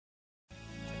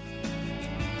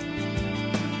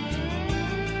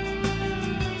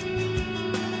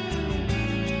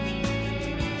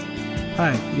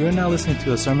Hi, you are now listening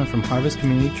to a sermon from Harvest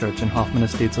Community Church in Hoffman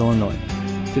Estates, Illinois.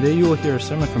 Today you will hear a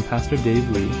sermon from Pastor Dave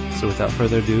Lee, so without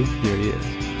further ado, here he is.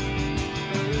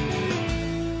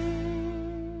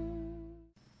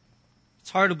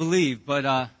 It's hard to believe, but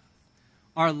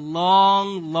our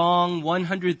long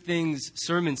 100 Things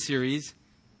sermon series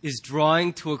is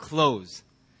drawing to a close.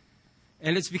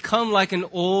 And it's become like an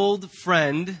old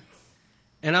friend,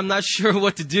 and I'm not sure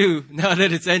what to do now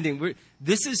that it's ending.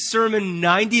 This is sermon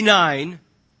 99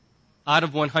 out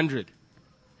of 100.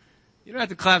 You don't have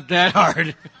to clap that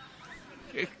hard.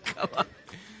 Come on.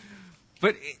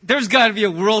 But there's got to be a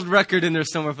world record in there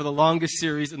somewhere for the longest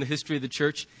series in the history of the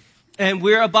church. And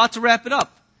we're about to wrap it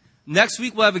up. Next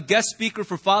week, we'll have a guest speaker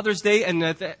for Father's Day. And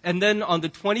then on the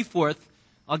 24th,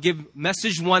 I'll give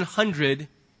message 100.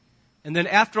 And then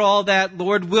after all that,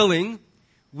 Lord willing,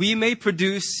 we may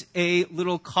produce a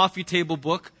little coffee table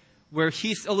book where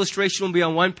Heath's illustration will be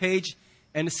on one page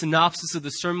and a synopsis of the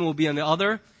sermon will be on the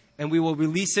other. And we will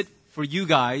release it for you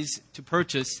guys to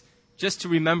purchase just to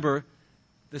remember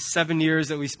the 7 years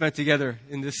that we spent together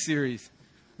in this series.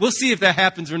 We'll see if that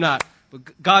happens or not.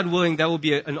 But God willing, that will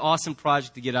be an awesome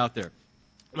project to get out there.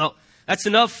 Now, that's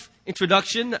enough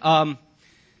introduction.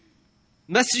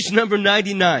 Message number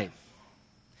 99.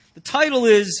 The title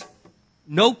is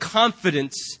No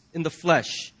Confidence in the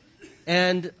Flesh.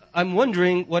 And I'm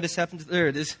wondering what has happened. There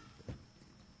it is.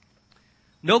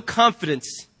 No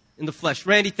confidence in the flesh.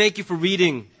 Randy, thank you for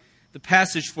reading the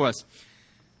passage for us.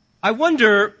 I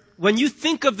wonder, when you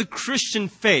think of the Christian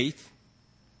faith,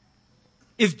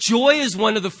 if joy is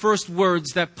one of the first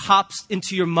words that pops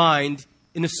into your mind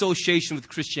in association with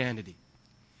Christianity.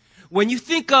 When you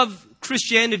think of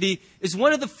Christianity, is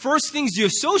one of the first things you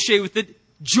associate with it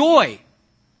joy.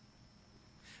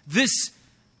 This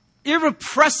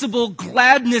irrepressible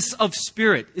gladness of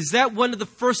spirit. Is that one of the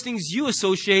first things you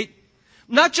associate,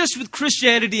 not just with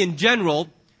Christianity in general,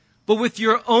 but with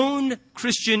your own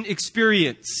Christian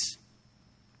experience?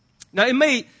 Now, it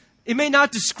may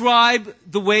not describe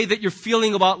the way that you're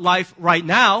feeling about life right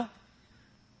now.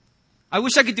 I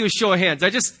wish I could do a show of hands.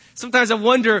 Sometimes I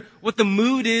wonder what the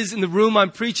mood is in the room I'm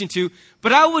preaching to.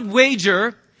 But I would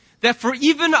wager that for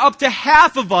even up to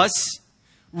half of us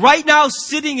right now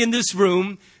sitting in this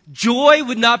room, joy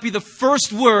would not be the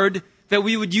first word that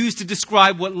we would use to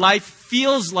describe what life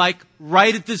feels like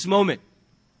right at this moment.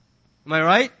 Am I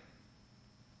right?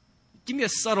 Give me a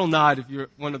subtle nod if you're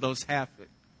one of those half.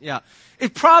 Yeah.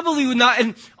 It probably would not.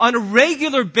 And on a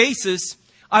regular basis,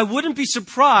 I wouldn't be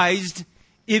surprised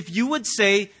if you would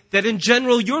say that in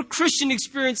general, your Christian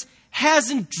experience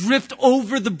hasn't dripped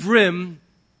over the brim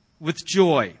with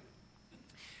joy.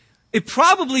 It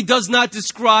probably does not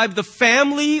describe the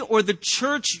family or the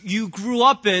church you grew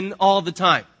up in all the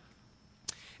time.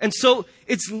 And so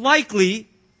it's likely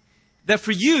that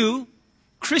for you,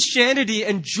 Christianity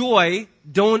and joy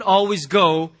don't always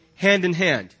go hand in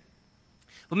hand.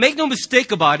 But make no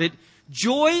mistake about it,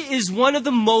 joy is one of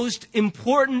the most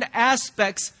important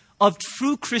aspects of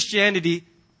true Christianity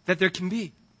that there can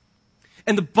be.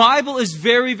 And the Bible is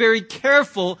very, very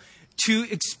careful to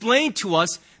explain to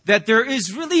us that there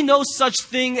is really no such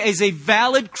thing as a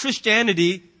valid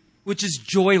Christianity which is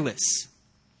joyless.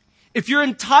 If your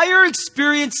entire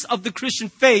experience of the Christian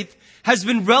faith has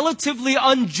been relatively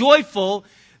unjoyful,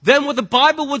 then what the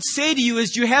Bible would say to you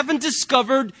is you haven't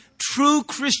discovered true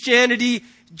Christianity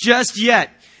just yet.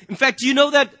 In fact, do you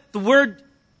know that the word,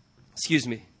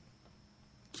 I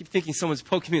keep thinking someone's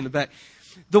poking me in the back.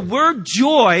 The word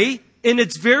joy in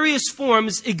its various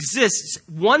forms exists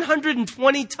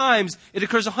 120 times. It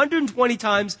occurs 120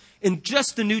 times in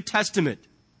just the New Testament.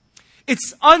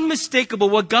 It's unmistakable.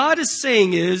 What God is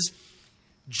saying is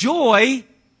joy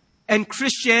and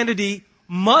Christianity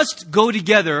must go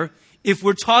together if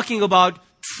we're talking about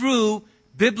true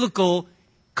biblical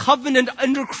covenant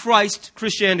under Christ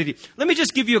Christianity. Let me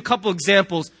just give you a couple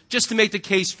examples just to make the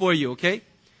case for you, okay?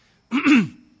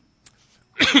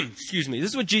 Excuse me. This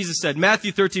is what Jesus said,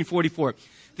 Matthew 13:44.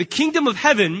 The kingdom of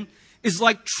heaven is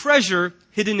like treasure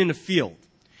hidden in a field.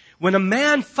 When a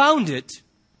man found it,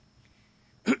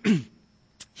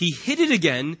 he hid it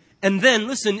again, and then,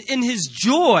 listen, in his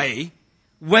joy,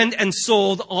 went and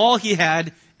sold all he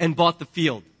had and bought the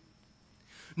field.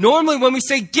 Normally, when we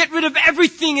say get rid of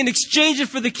everything and exchange it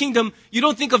for the kingdom, you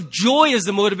don't think of joy as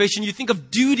the motivation. You think of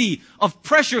duty, of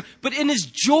pressure. But in his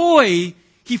joy,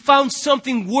 he found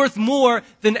something worth more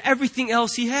than everything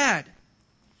else he had.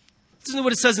 Listen to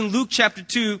what it says in Luke chapter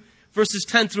 2, verses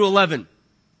 10 through 11.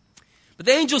 But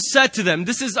the angel said to them,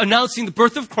 this is announcing the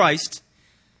birth of Christ,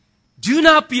 "Do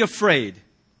not be afraid.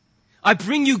 I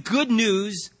bring you good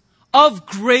news of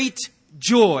great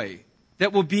joy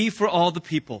that will be for all the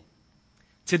people.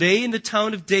 Today in the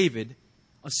town of David,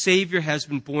 a Savior has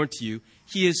been born to you.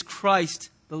 He is Christ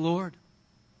the Lord.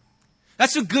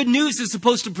 That's what good news is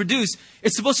supposed to produce.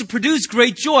 It's supposed to produce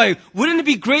great joy. Wouldn't it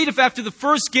be great if after the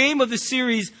first game of the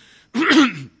series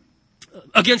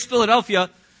against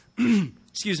Philadelphia,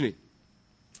 excuse me,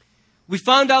 we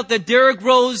found out that Derrick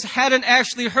Rose hadn't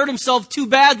actually hurt himself too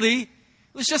badly. It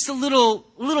was just a little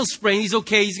sprain. He's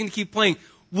okay. He's going to keep playing.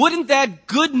 Wouldn't that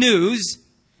good news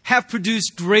have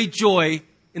produced great joy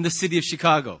in the city of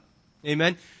Chicago?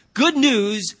 Amen. Good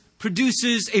news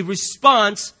produces a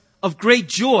response of great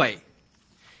joy.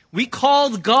 We call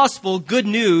the gospel good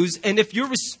news, and if your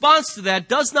response to that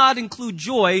does not include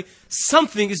joy,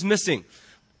 something is missing.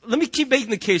 Let me keep making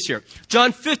the case here.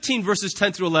 John 15, verses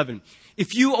 10 through 11.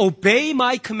 If you obey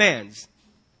my commands,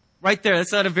 right there,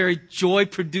 that's not a very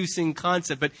joy-producing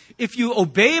concept, but if you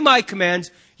obey my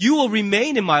commands, you will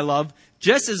remain in my love,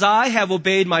 just as I have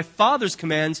obeyed my Father's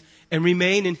commands and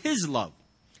remain in his love.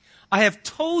 I have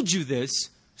told you this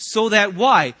so that,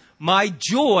 why? My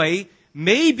joy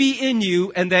may be in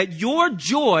you, and that your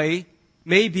joy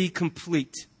may be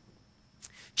complete.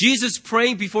 Jesus,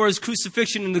 praying before his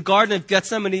crucifixion in the Garden of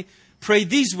Gethsemane, prayed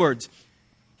these words.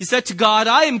 He said to God,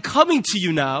 I am coming to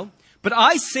you now, but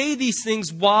I say these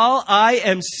things while I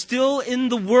am still in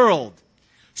the world,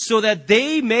 so that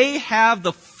they may have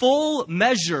the full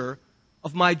measure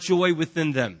of my joy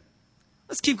within them.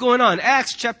 Let's keep going on.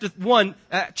 Acts chapter 13,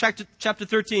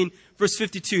 verse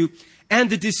 52. And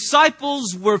the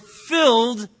disciples were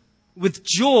filled with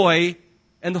joy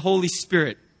and the Holy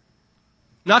Spirit.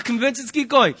 Not convinced? Let's keep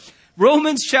going.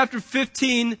 Romans chapter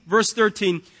 15, verse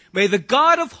 13. May the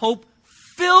God of hope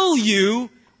fill you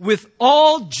with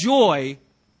all joy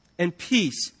and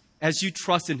peace as you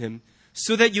trust in him,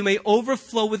 so that you may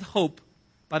overflow with hope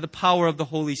by the power of the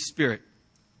Holy Spirit.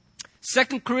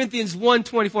 2 Corinthians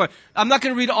 1:24. I'm not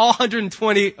going to read all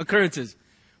 120 occurrences.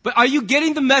 But are you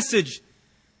getting the message?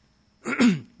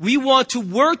 We want to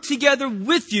work together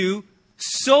with you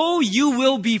so you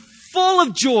will be full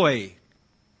of joy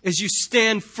as you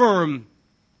stand firm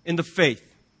in the faith.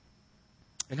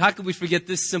 And how could we forget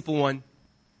this simple one?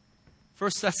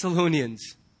 1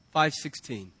 Thessalonians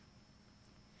 5:16.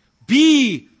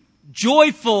 Be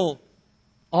joyful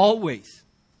always.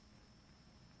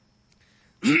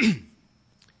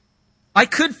 I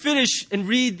could finish and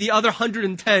read the other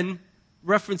 110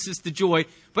 references to joy,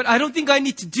 but I don't think I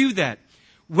need to do that.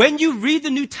 When you read the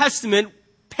New Testament,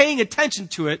 paying attention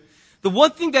to it, the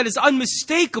one thing that is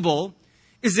unmistakable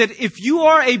is that if you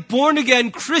are a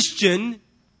born-again Christian,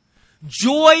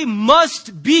 joy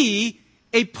must be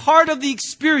a part of the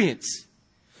experience.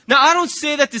 Now, I don't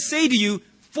say that to say to you,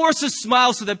 force a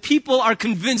smile so that people are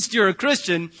convinced you're a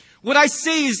Christian. What I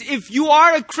say is, if you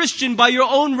are a Christian by your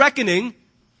own reckoning,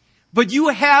 but you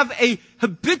have a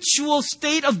habitual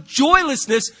state of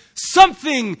joylessness,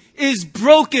 something is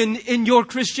broken in your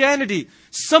Christianity.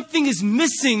 Something is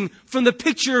missing from the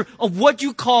picture of what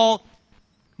you call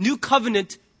New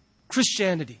Covenant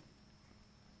Christianity.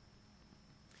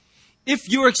 If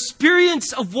your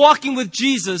experience of walking with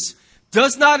Jesus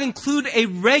does not include a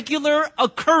regular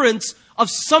occurrence of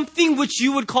something which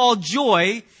you would call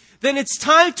joy, then it's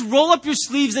time to roll up your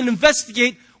sleeves and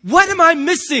investigate, what am I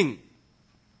missing?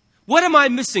 What am I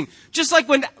missing? Just like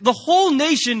when the whole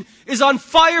nation is on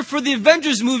fire for the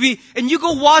Avengers movie and you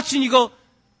go watch and you go,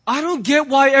 I don't get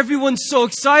why everyone's so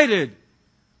excited.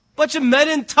 Bunch of men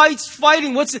in tights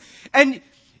fighting. And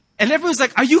everyone's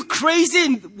like, are you crazy?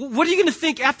 And what are you going to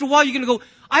think? After a while, you're going to go,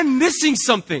 I'm missing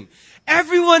something.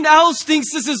 Everyone else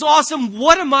thinks this is awesome.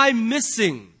 What am I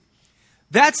missing?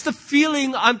 That's the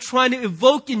feeling I'm trying to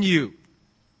evoke in you.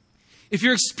 If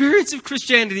your experience of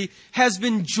Christianity has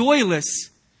been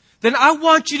joyless, then I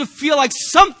want you to feel like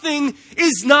something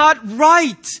is not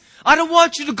right. I don't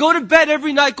want you to go to bed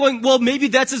every night going, well, maybe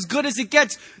that's as good as it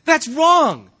gets. That's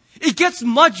wrong. It gets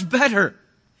much better.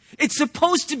 It's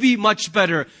supposed to be much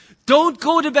better. Don't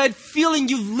go to bed feeling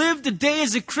you've lived a day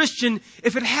as a Christian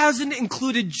if it hasn't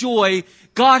included joy.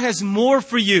 God has more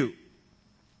for you.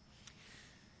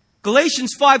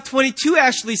 Galatians 5:22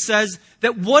 actually says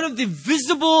that one of the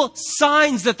visible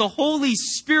signs that the Holy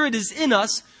Spirit is in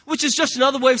us, which is just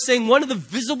another way of saying one of the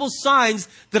visible signs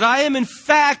that I am in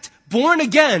fact born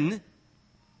again,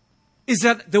 is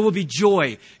that there will be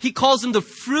joy. He calls them the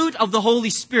fruit of the Holy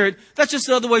Spirit. That's just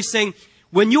another way of saying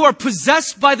when you are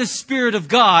possessed by the Spirit of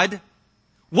God,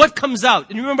 what comes out?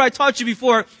 And remember I taught you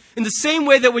before, in the same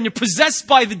way that when you're possessed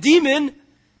by the demon,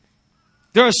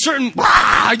 there are certain,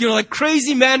 like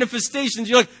crazy manifestations.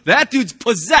 You're like, that dude's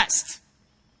possessed.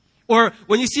 Or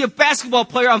when you see a basketball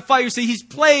player on fire, you say he's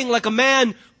playing like a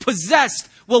man possessed.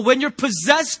 Well, when you're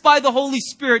possessed by the Holy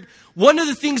Spirit, one of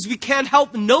the things we can't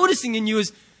help noticing in you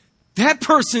is that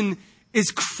person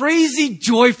is crazy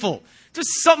joyful.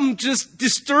 There's something just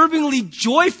disturbingly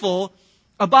joyful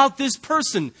about this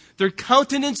person. Their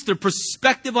countenance, their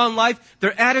perspective on life,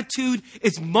 their attitude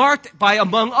is marked by,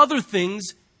 among other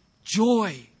things,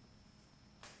 joy.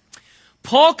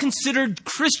 Paul considered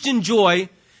Christian joy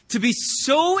to be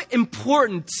so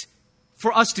important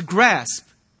for us to grasp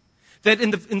that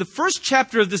in the first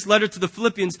chapter of this letter to the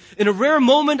Philippians, in a rare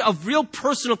moment of real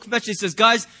personal confession, he says,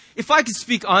 guys, if I could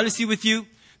speak honestly with you,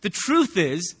 the truth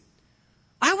is,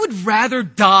 I would rather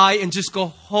die and just go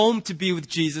home to be with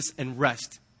Jesus and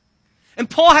rest. And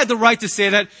Paul had the right to say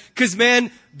that because,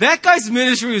 man, that guy's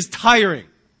ministry was tiring.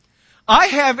 I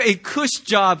have a cush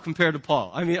job compared to Paul.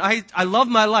 I mean, I love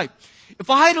my life. If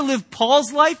I had to live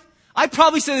Paul's life, I'd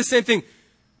probably say the same thing.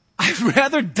 I'd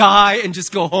rather die and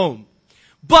just go home.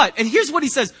 But, and here's what he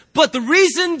says, but the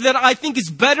reason that I think it's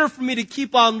better for me to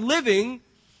keep on living,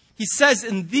 he says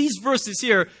in these verses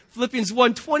here, Philippians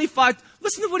 1:25,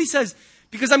 listen to what he says,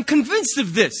 because I'm convinced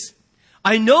of this.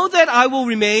 I know that I will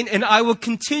remain and I will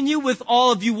continue with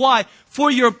all of you. Why?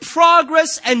 For your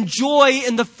progress and joy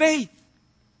in the faith.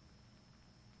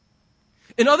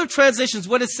 In other translations,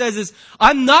 what it says is,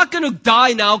 I'm not going to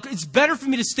die now. It's better for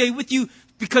me to stay with you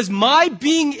because my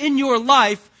being in your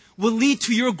life will lead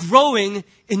to your growing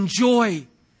in joy.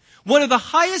 One of the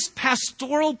highest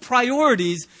pastoral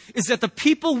priorities is that the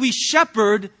people we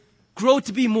shepherd grow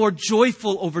to be more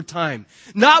joyful over time.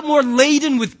 Not more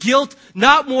laden with guilt,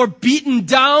 not more beaten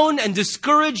down and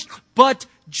discouraged, but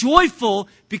joyful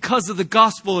because of the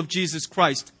gospel of Jesus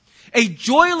Christ. A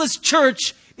joyless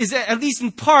church is, at least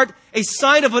in part, a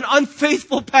sign of an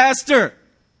unfaithful pastor.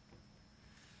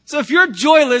 So if you're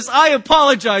joyless, I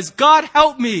apologize. God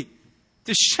help me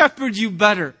to shepherd you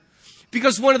better.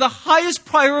 Because one of the highest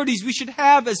priorities we should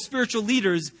have as spiritual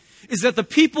leaders is that the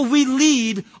people we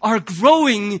lead are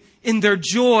growing in their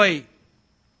joy.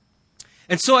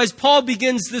 And so as Paul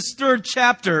begins this third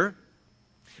chapter,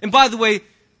 and by the way,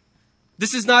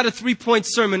 this is not a 3-point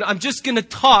sermon. I'm just going to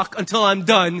talk until I'm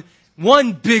done.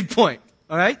 One big point.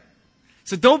 All right?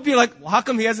 So don't be like, well, how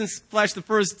come he hasn't flashed the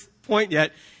first point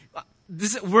yet?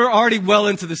 We're already well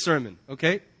into the sermon.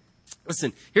 Okay?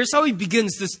 Listen, here's how he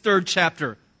begins this third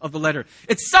chapter of the letter.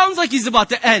 It sounds like he's about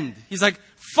to end. He's like,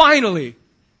 finally.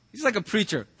 He's like a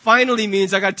preacher. Finally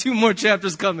means I got 2 more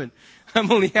chapters coming.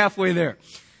 I'm only halfway there.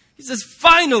 He says,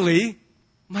 finally,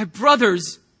 my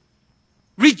brothers,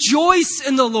 rejoice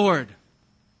in the Lord.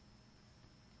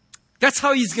 That's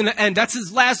how he's going to end. That's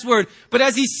his last word. But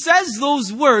as he says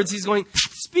those words, he's going,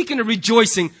 speaking of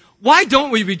rejoicing, why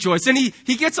don't we rejoice? And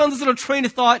he gets on this little train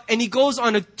of thought and he goes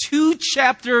on a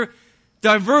 2-chapter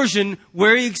diversion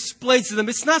where he explains to them,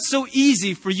 it's not so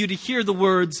easy for you to hear the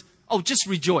words, oh, just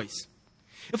rejoice.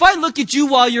 If I look at you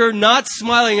while you're not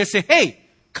smiling and say, hey,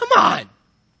 come on,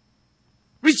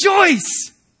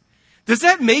 rejoice. Does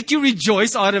that make you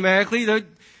rejoice automatically?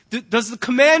 Does the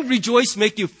command rejoice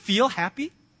make you feel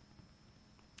happy?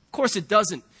 Of course it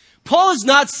doesn't. Paul is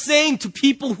not saying to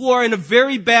people who are in a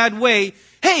very bad way,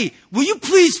 hey, will you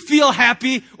please feel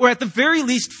happy? Or at the very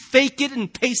least, fake it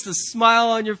and paste a smile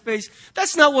on your face.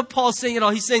 That's not what Paul's saying at all.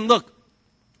 He's saying, look,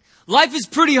 life is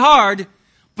pretty hard,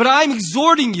 but I'm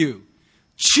exhorting you.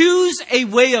 Choose a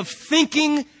way of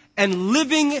thinking and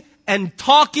living and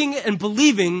talking and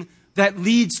believing that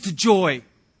leads to joy.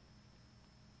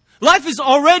 Life is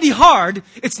already hard.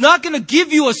 It's not going to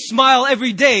give you a smile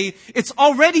every day. It's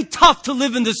already tough to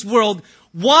live in this world.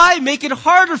 Why make it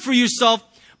harder for yourself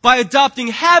by adopting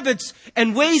habits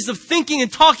and ways of thinking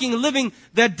and talking and living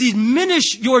that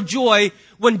diminish your joy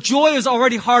when joy is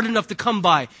already hard enough to come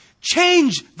by?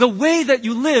 Change the way that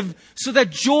you live so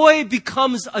that joy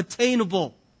becomes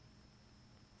attainable.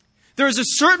 There is a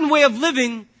certain way of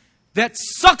living that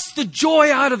sucks the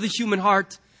joy out of the human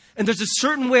heart. And there's a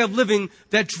certain way of living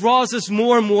that draws us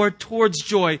more and more towards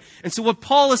joy. And so what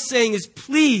Paul is saying is,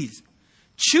 please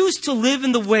choose to live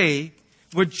in the way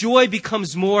where joy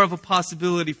becomes more of a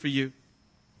possibility for you.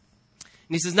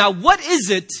 And he says, now what is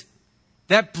it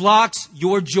that blocks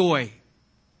your joy?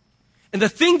 And the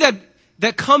thing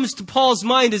that comes to Paul's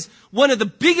mind is one of the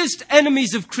biggest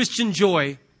enemies of Christian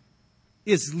joy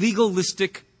is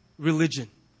legalistic religion.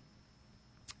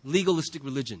 Legalistic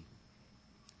religion.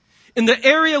 In the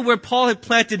area where Paul had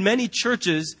planted many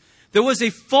churches, there was a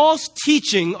false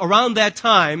teaching around that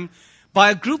time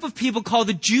by a group of people called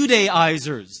the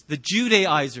Judaizers. The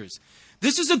Judaizers.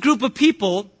 This is a group of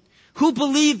people who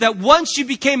believed that once you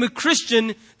became a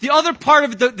Christian, the other part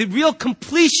of it, the real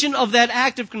completion of that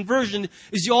act of conversion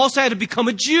is you also had to become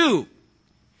a Jew.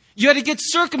 You had to get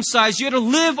circumcised. You had to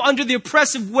live under the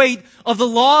oppressive weight of the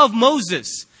law of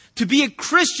Moses. To be a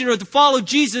Christian or to follow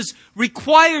Jesus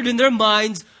required in their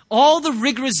minds all the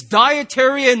rigorous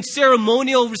dietary and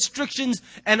ceremonial restrictions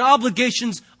and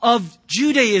obligations of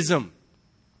Judaism.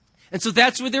 And so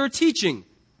that's what they were teaching.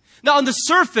 Now, on the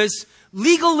surface,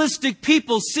 legalistic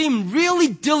people seem really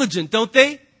diligent, don't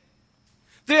they?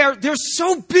 They're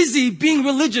so busy being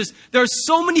religious. There are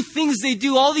so many things they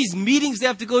do, all these meetings they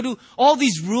have to go to, all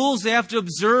these rules they have to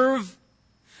observe.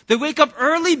 They wake up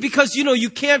early because, you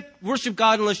can't worship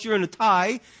God unless you're in a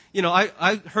tie.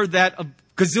 I heard that a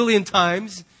gazillion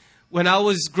times when I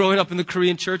was growing up in the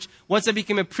Korean church. Once I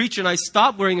became a preacher and I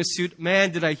stopped wearing a suit,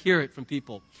 man, did I hear it from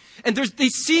people. And they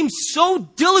seem so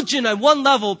diligent on one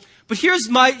level, but here's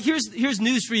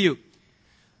news for you.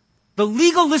 The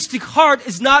legalistic heart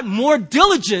is not more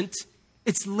diligent,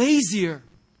 it's lazier.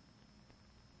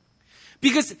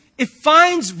 Because it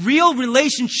finds real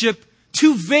relationship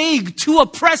too vague, too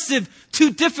oppressive,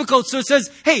 too difficult. So it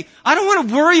says, hey, I don't want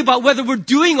to worry about whether we're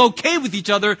doing okay with each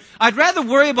other. I'd rather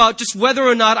worry about just whether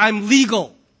or not I'm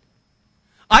legal.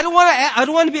 I don't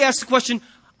want to be asked the question,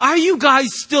 are you guys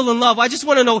still in love? I just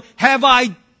want to know, have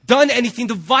I done anything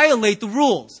to violate the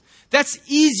rules? That's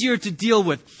easier to deal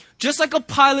with. Just like a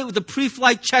pilot with a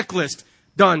pre-flight checklist.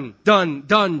 Done, done,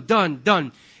 done, done,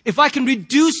 done. If I can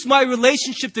reduce my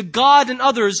relationship to God and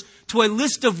others to a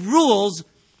list of rules,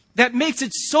 that makes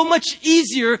it so much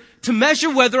easier to measure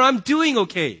whether I'm doing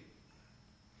okay.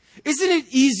 Isn't it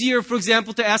easier, for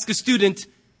example, to ask a student,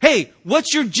 hey,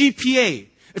 what's your GPA?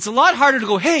 It's a lot harder to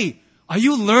go, hey, are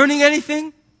you learning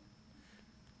anything?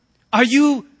 Are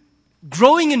you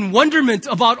growing in wonderment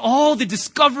about all the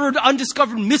discovered,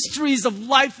 undiscovered mysteries of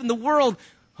life in the world?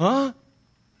 Huh?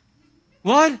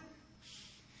 What?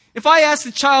 If I ask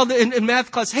the child in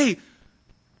math class, hey,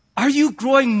 are you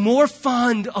growing more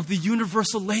fond of the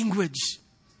universal language?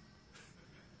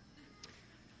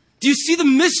 Do you see the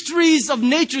mysteries of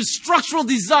nature's structural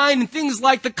design and things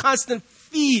like the constant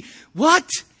phi? What?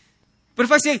 But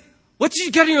if I say, what did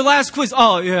you get in your last quiz?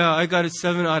 Oh, yeah, I got a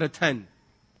 7 out of 10.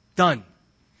 Done.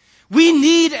 We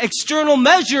need external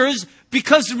measures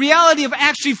because the reality of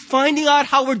actually finding out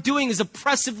how we're doing is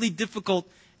oppressively difficult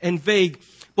and vague.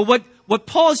 But what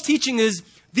Paul is teaching is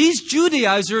these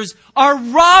Judaizers are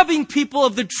robbing people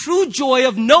of the true joy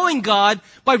of knowing God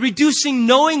by reducing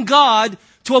knowing God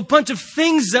to a bunch of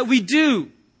things that we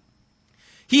do.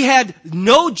 He had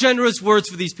no generous words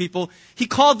for these people. He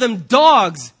called them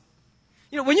dogs.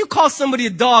 When you call somebody a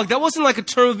dog, that wasn't like a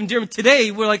term of endearment.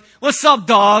 Today, we're like, what's up,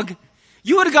 dog?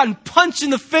 You would have gotten punched in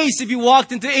the face if you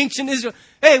walked into ancient Israel.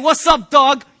 Hey, what's up,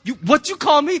 dog? What you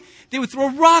call me? They would throw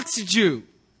rocks at you.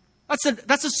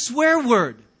 That's a swear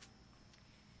word.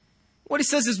 What he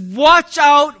says is, watch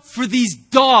out for these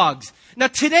dogs. Now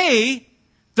today,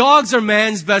 dogs are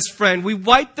man's best friend. We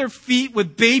wipe their feet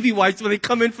with baby wipes when they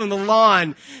come in from the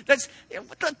lawn.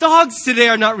 The dogs today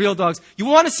are not real dogs. You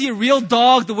want to see a real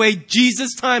dog the way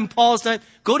Jesus' time, Paul's time?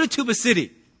 Go to Tuba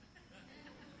City.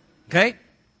 Okay?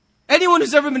 Anyone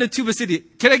who's ever been to Tuba City,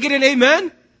 can I get an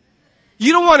amen?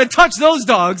 You don't want to touch those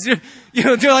dogs.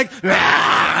 They're like,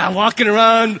 walking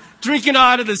around, drinking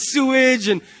out of the sewage.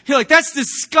 And you're like, that's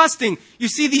disgusting. You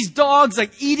see these dogs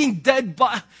like eating dead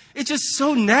bodies. It's just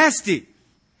so nasty.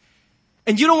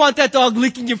 And you don't want that dog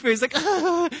licking your face. Like,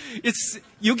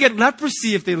 you'll get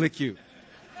leprosy if they lick you.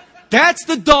 That's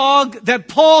the dog that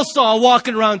Paul saw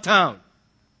walking around town.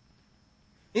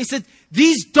 And he said,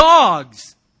 these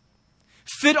dogs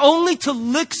fit only to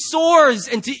lick sores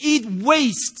and to eat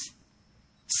waste,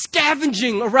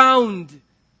 scavenging around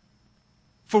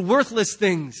for worthless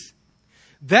things.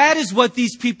 That is what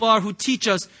these people are who teach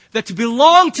us that to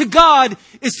belong to God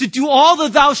is to do all the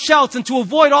thou shalt and to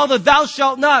avoid all the thou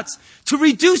shalt nots. To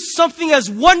reduce something as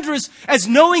wondrous as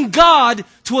knowing God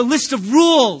to a list of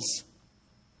rules.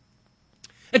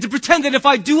 And to pretend that if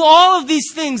I do all of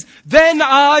these things, then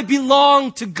I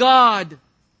belong to God.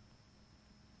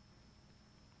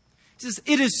 He says,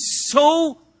 it is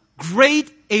so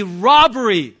great a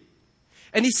robbery.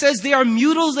 And he says they are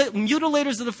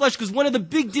mutilators of the flesh, because one of the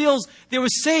big deals they were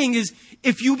saying is,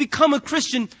 if you become a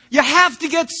Christian, you have to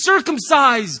get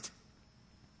circumcised.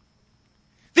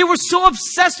 They were so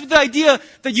obsessed with the idea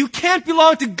that you can't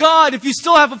belong to God if you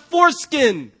still have a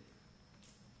foreskin.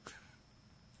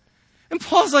 And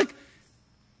Paul's like,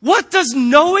 what does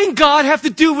knowing God have to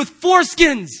do with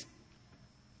foreskins?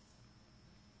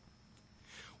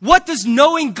 What does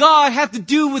knowing God have to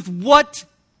do with what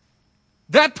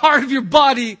that part of your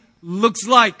body looks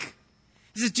like?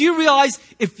 He says, do you realize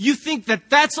if you think that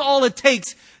that's all it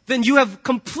takes, then you have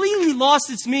completely lost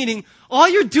its meaning. All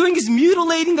you're doing is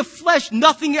mutilating the flesh.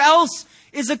 Nothing else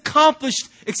is accomplished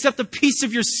except a piece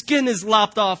of your skin is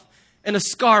lopped off and a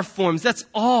scar forms. That's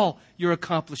all you're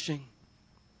accomplishing.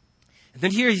 And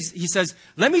then here he says,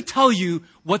 let me tell you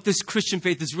what this Christian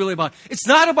faith is really about. It's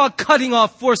not about cutting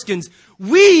off foreskins.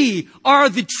 We are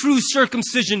the true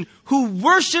circumcision who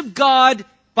worship God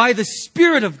by the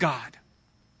Spirit of God,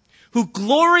 who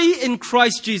glory in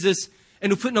Christ Jesus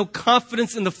and who put no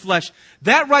confidence in the flesh.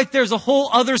 That right there is a whole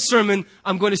other sermon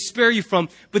I'm going to spare you from.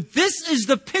 But this is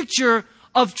the picture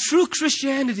of true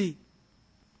Christianity.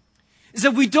 Is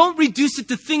that we don't reduce it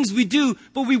to things we do,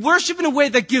 but we worship in a way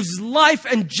that gives life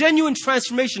and genuine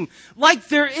transformation. Like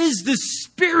there is this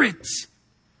Spirit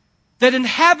that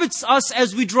inhabits us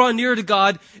as we draw near to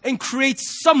God and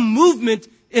creates some movement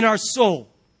in our soul.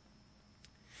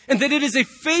 And that it is a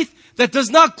faith that does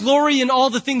not glory in all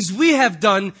the things we have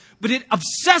done, but it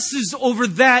obsesses over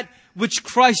that which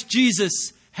Christ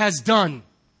Jesus has done.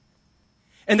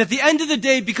 And at the end of the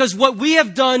day, because what we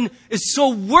have done is so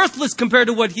worthless compared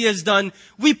to what he has done,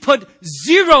 we put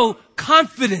zero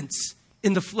confidence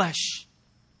in the flesh.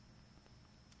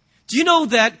 Do you know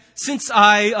that since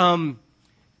I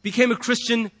became a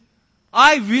Christian,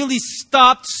 I really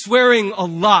stopped swearing a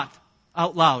lot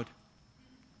out loud?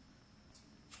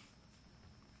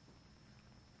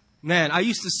 Man, I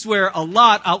used to swear a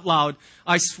lot out loud.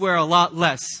 I swear a lot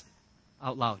less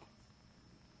out loud.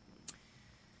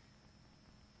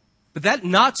 But that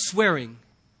not swearing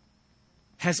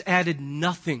has added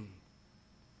nothing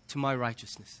to my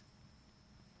righteousness.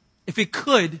 If it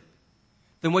could,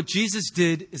 then what Jesus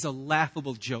did is a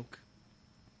laughable joke.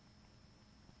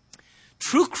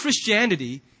 True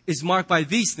Christianity is marked by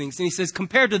these things. And he says,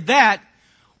 compared to that,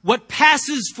 what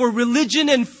passes for religion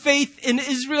and faith in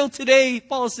Israel today,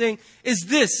 Paul is saying, is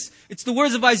this. It's the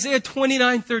words of Isaiah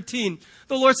 29:13.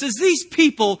 The Lord says, these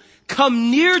people come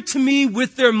near to me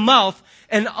with their mouth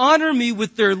and honor me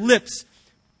with their lips.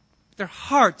 Their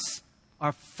hearts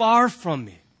are far from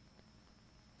me.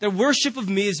 Their worship of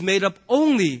me is made up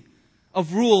only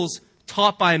of rules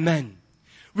taught by men.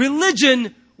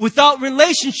 Religion without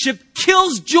relationship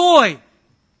kills joy.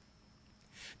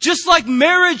 Just like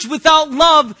marriage without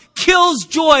love kills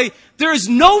joy, there is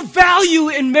no value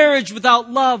in marriage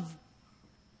without love.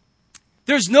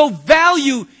 There's no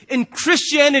value in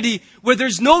Christianity where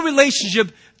there's no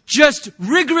relationship, just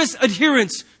rigorous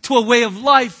adherence to a way of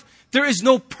life. There is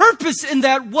no purpose in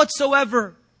that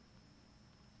whatsoever.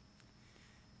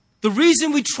 The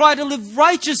reason we try to live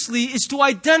righteously is to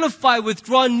identify with,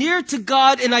 draw near to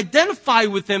God and identify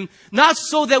with Him, not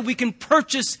so that we can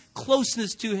purchase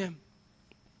closeness to Him.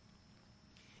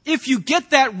 If you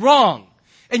get that wrong,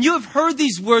 and you have heard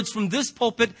these words from this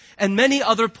pulpit and many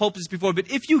other pulpits before, but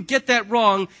if you get that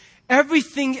wrong,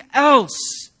 everything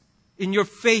else in your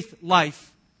faith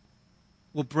life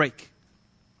will break.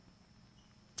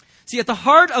 See, at the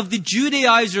heart of the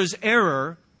Judaizers'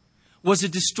 error was a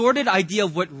distorted idea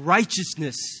of what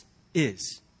righteousness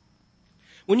is.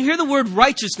 When you hear the word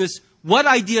righteousness, what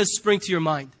ideas spring to your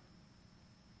mind?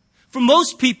 For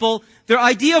most people, their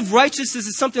idea of righteousness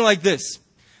is something like this.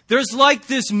 There's like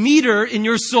this meter in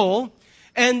your soul,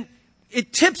 and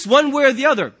it tips one way or the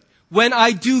other. When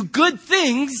I do good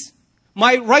things,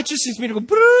 my righteousness meter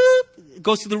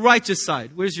goes to the righteous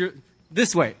side. Where's your,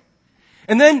 this way.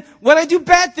 And then when I do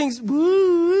bad things,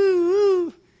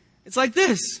 it's like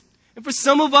this. And for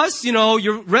some of us, you know,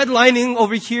 you're redlining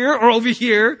over here or over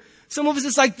here. Some of us,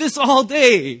 it's like this all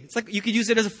day. It's like you could use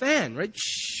it as a fan, right?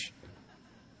 Shh.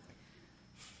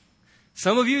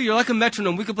 Some of you, you're like a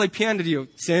metronome. We could play piano to you.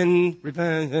 Sin,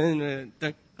 repent,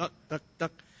 duck, duck, duck,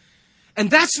 duck. And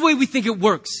that's the way we think it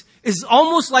works. It's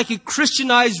almost like a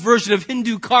Christianized version of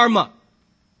Hindu karma.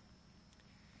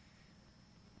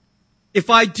 If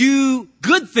I do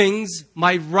good things,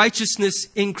 my righteousness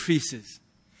increases.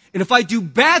 And if I do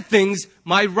bad things,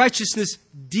 my righteousness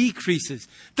decreases.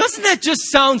 Doesn't that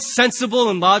just sound sensible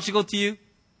and logical to you?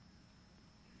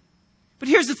 But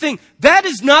here's the thing. That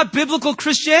is not biblical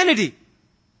Christianity.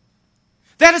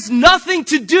 That has nothing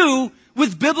to do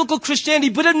with biblical Christianity.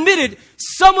 But admit it,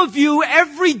 some of you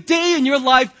every day in your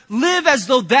life live as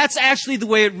though that's actually the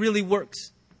way it really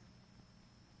works.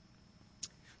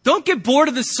 Don't get bored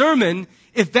of the sermon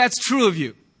if that's true of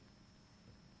you.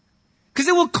 Because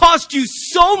it will cost you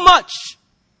so much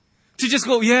to just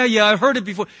go, yeah, I've heard it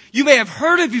before. You may have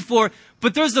heard it before,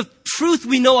 but there's the truth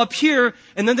we know up here,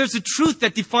 and then there's the truth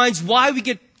that defines why we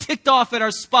get ticked off at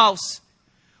our spouse,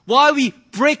 why we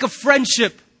break a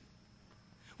friendship,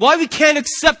 why we can't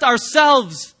accept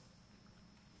ourselves.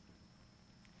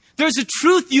 There's a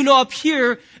truth you know up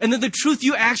here, and then the truth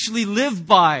you actually live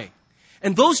by.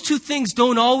 And those two things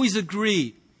don't always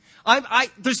agree.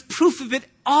 There's proof of it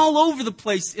all over the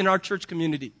place in our church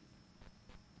community.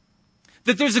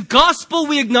 That there's a gospel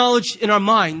we acknowledge in our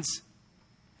minds,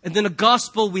 and then a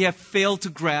gospel we have failed to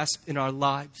grasp in our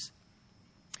lives.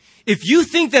 If you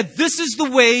think that this is the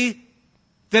way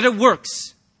that it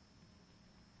works,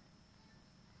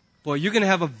 boy, you're going to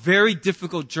have a very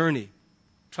difficult journey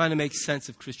trying to make sense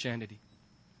of Christianity.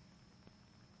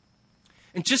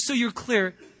 And just so you're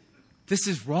clear, this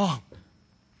is wrong.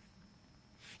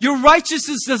 Your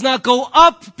righteousness does not go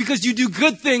up because you do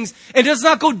good things. It does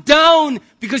not go down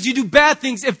because you do bad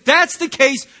things. If that's the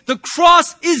case, the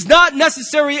cross is not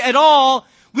necessary at all.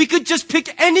 We could just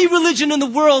pick any religion in the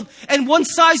world and one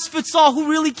size fits all. Who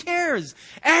really cares?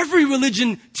 Every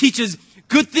religion teaches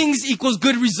good things equals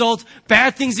good results.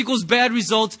 Bad things equals bad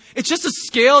results. It's just a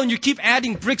scale and you keep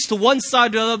adding bricks to one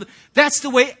side or the other. That's the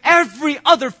way every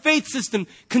other faith system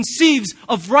conceives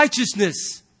of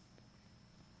righteousness.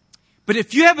 But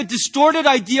if you have a distorted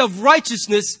idea of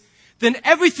righteousness, then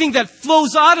everything that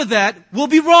flows out of that will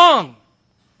be wrong.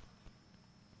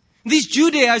 These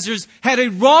Judaizers had a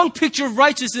wrong picture of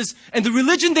righteousness, and the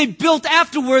religion they built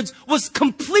afterwards was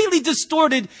completely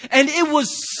distorted, and it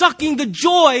was sucking the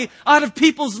joy out of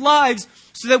people's lives,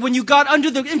 so that when you got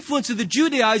under the influence of the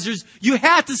Judaizers, you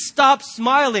had to stop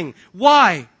smiling.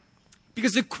 Why?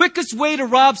 Because the quickest way to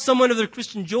rob someone of their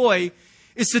Christian joy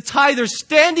is to tie their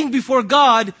standing before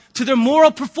God to their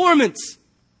moral performance.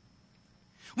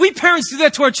 We parents do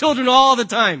that to our children all the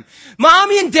time.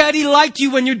 Mommy and daddy like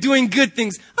you when you're doing good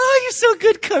things. Oh, you're so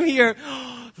good. Come here.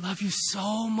 Oh, love you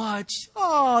so much.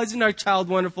 Oh, isn't our child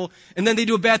wonderful? And then they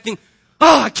do a bad thing.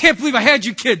 Oh, I can't believe I had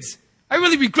you kids. I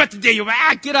really regret the day you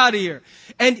get out of here.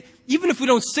 And even if we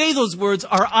don't say those words,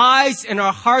 our eyes and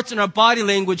our hearts and our body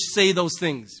language say those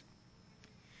things.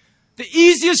 The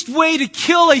easiest way to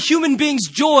kill a human being's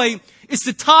joy is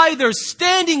to tie their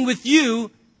standing with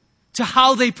you to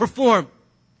how they perform.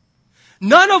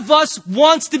 None of us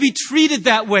wants to be treated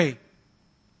that way.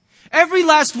 Every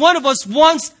last one of us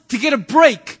wants to get a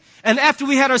break. And after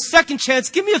we had our second chance,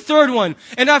 give me a third one.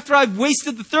 And after I've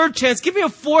wasted the third chance, give me a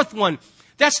fourth one.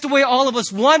 That's the way all of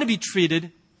us want to be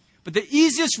treated. But the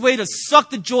easiest way to suck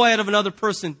the joy out of another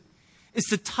person is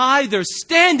to tie their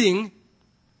standing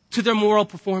to their moral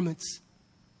performance.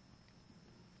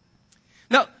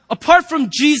 Now, apart from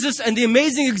Jesus and the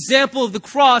amazing example of the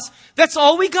cross, that's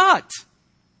all we got.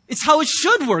 It's how it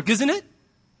should work, isn't it?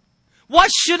 Why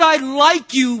should I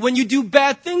like you when you do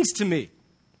bad things to me?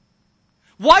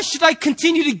 Why should I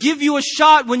continue to give you a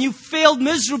shot when you failed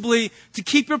miserably to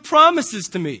keep your promises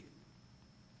to me?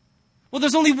 Well,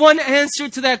 there's only one answer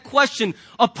to that question.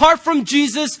 Apart from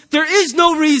Jesus, there is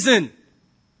no reason.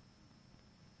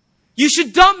 You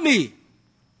should dump me.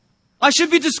 I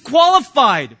should be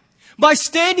disqualified. My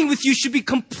standing with you should be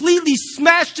completely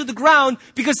smashed to the ground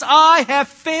because I have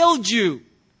failed you.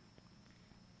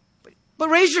 But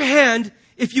raise your hand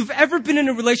if you've ever been in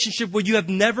a relationship where you have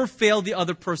never failed the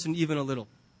other person even a little.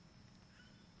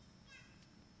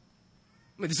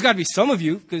 I mean, there's got to be some of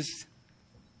you, because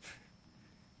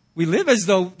we live as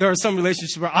though there are some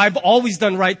relationships where I've always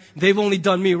done right, they've only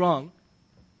done me wrong.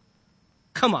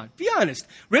 Come on, be honest.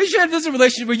 Raise your hand if there's a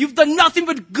relationship where you've done nothing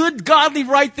but good, godly,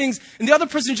 right things, and the other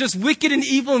person is just wicked and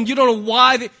evil, and you don't know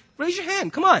why. Raise your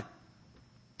hand, come on.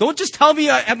 Don't just tell me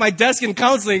at my desk in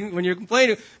counseling when you're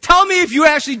complaining. Tell me if you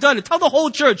actually done it. Tell the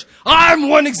whole church, I'm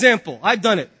one example. I've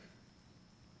done it.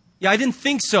 Yeah, I didn't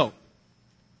think so.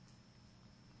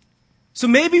 So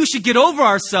maybe we should get over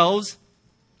ourselves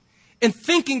in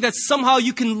thinking that somehow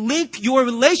you can link your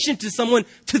relation to someone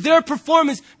to their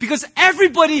performance, because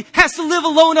everybody has to live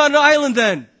alone on an island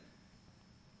then.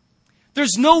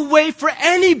 There's no way for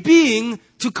any being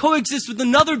to coexist with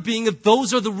another being if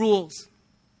those are the rules.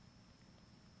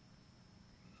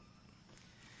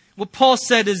 What Paul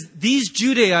said is these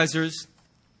Judaizers,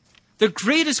 their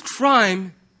greatest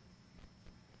crime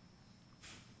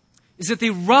is that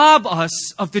they rob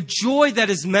us of the joy that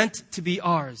is meant to be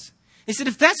ours. He said,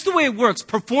 if that's the way it works,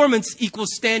 performance equals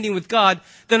standing with God,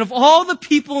 then of all the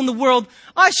people in the world,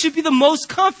 I should be the most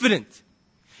confident.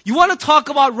 You want to talk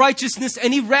about righteousness,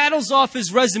 and he rattles off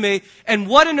his resume, and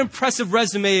what an impressive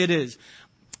resume it is.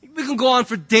 We can go on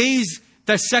for days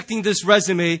dissecting this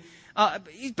resume.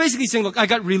 He's basically saying, look, I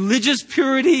got religious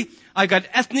purity, I got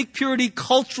ethnic purity,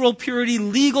 cultural purity,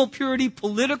 legal purity,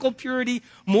 political purity,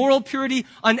 moral purity.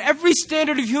 On every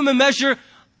standard of human measure,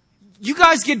 you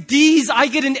guys get D's, I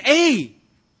get an A.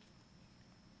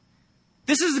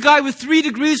 This is a guy with 3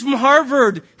 degrees from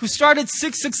Harvard who started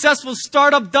 6 successful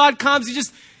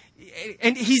startup.coms.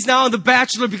 And he's now on The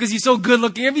Bachelor because he's so good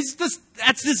looking. I mean,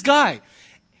 that's this guy.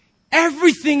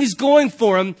 Everything is going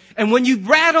for him. And when you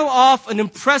rattle off an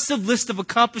impressive list of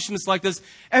accomplishments like this,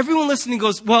 everyone listening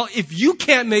goes, well, if you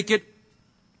can't make it,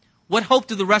 what hope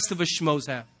do the rest of us schmoes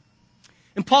have?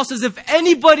 And Paul says, if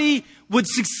anybody would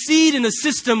succeed in a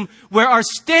system where our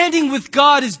standing with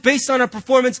God is based on our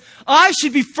performance, I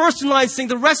should be first in line saying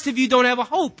the rest of you don't have a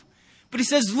hope. But he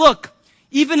says, look,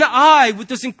 even I, with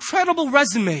this incredible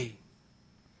resume,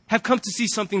 have come to see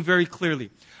something very clearly.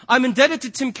 I'm indebted to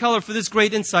Tim Keller for this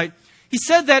great insight. He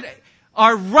said that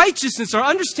our righteousness, our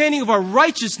understanding of our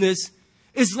righteousness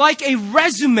is like a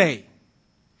resume.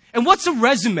 And what's a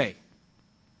resume?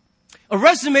 A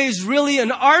resume is really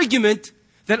an argument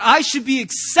that I should be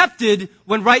accepted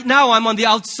when right now I'm on the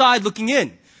outside looking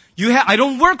in. I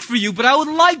don't work for you, but I would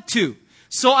like to.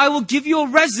 So I will give you a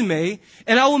resume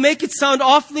and I will make it sound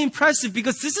awfully impressive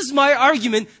because this is my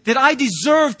argument that I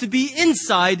deserve to be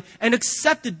inside and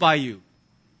accepted by you.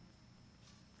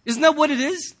 Isn't that what it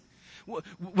is?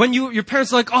 When your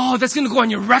parents are like, oh, that's going to go on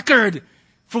your record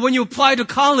for when you apply to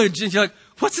college. And you're like,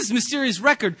 what's this mysterious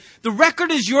record? The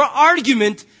record is your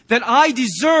argument that I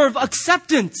deserve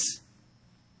acceptance.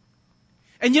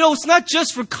 And it's not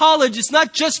just for college. It's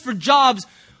not just for jobs.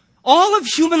 All of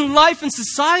human life and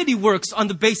society works on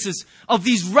the basis of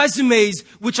these resumes,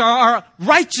 which are our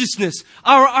righteousness,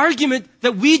 our argument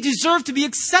that we deserve to be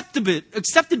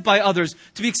accepted by others,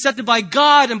 to be accepted by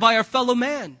God and by our fellow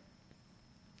man.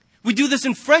 We do this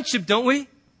in friendship, don't we?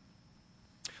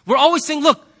 We're always saying,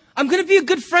 look, I'm going to be a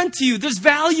good friend to you. There's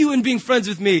value in being friends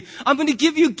with me. I'm going to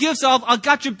give you gifts. I'll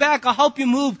got your back. I'll help you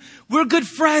move. We're good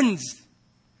friends.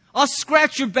 I'll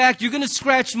scratch your back. You're going to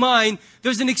scratch mine.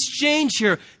 There's an exchange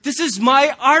here. This is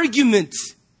my argument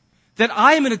that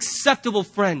I am an acceptable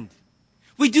friend.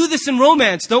 We do this in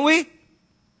romance, don't we?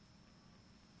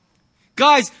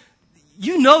 Guys,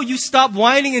 you stop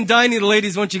whining and dining the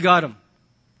ladies once you got them.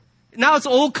 Now it's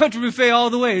old country buffet all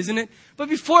the way, isn't it? But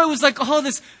before it was like all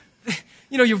this,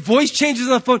 your voice changes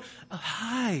on the phone. Oh,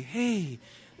 hi, hey,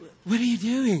 what are you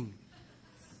doing?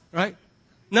 Right?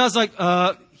 Now it's like,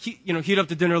 heat up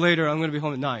the dinner later. I'm going to be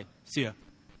home at 9. See ya.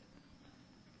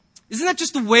 Isn't that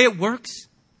just the way it works?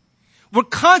 We're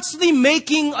constantly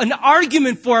making an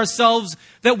argument for ourselves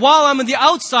that while I'm on the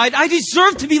outside, I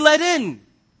deserve to be let in.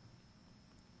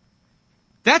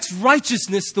 That's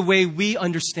righteousness the way we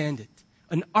understand it.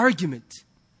 An argument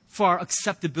for our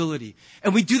acceptability.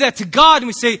 And we do that to God and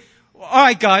we say, all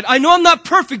right, God, I know I'm not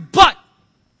perfect, but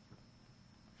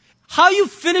how you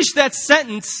finish that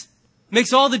sentence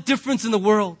makes all the difference in the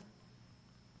world.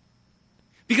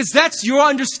 Because that's your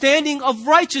understanding of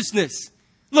righteousness.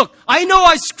 Look, I know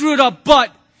I screwed up,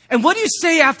 but, and what do you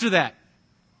say after that?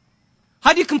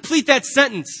 How do you complete that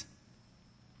sentence?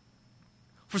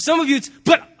 For some of you, it's,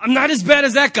 but I'm not as bad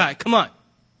as that guy. Come on.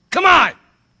 Come on.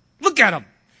 Look at him.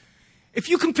 If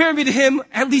you compare me to him,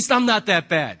 at least I'm not that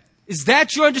bad. Is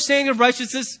that your understanding of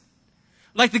righteousness?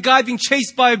 Like the guy being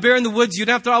chased by a bear in the woods, you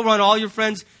don't have to outrun all your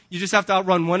friends. You just have to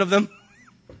outrun one of them.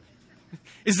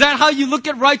 Is that how you look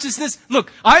at righteousness?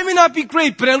 Look, I may not be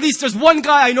great, but at least there's one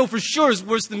guy I know for sure is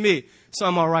worse than me. So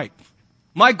I'm all right.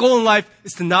 My goal in life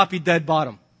is to not be dead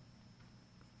bottom.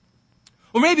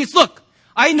 Or maybe it's, look,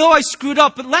 I know I screwed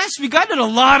up, but last week I did a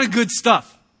lot of good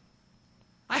stuff.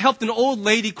 I helped an old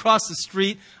lady cross the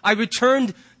street. I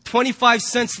returned 25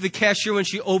 cents to the cashier when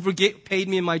she overpaid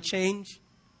me in my change.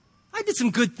 I did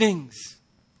some good things.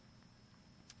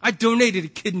 I donated a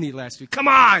kidney last week. Come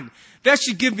on! That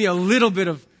should give me a little bit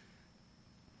of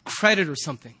credit or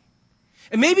something.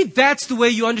 And maybe that's the way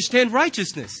you understand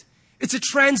righteousness. It's a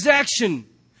transaction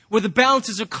where the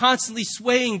balances are constantly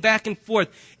swaying back and forth.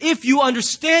 If you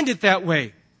understand it that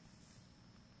way,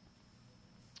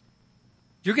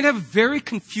 you're going to have a very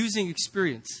confusing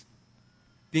experience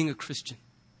being a Christian.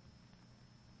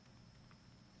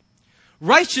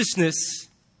 Righteousness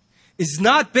is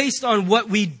not based on what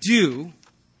we do.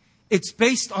 It's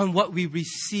based on what we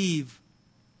receive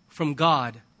from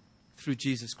God through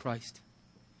Jesus Christ.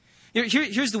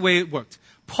 Here's the way it worked.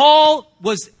 Paul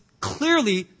was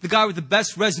clearly the guy with the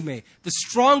best resume, the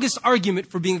strongest argument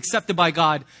for being accepted by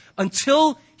God,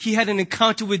 until he had an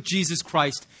encounter with Jesus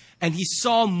Christ and he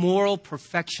saw moral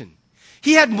perfection.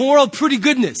 He had moral pretty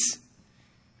goodness.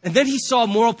 And then he saw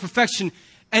moral perfection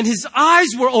and his eyes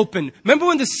were open. Remember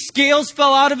when the scales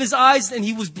fell out of his eyes and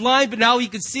he was blind, but now he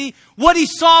could see? What he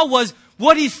saw was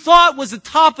what he thought was the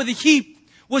top of the heap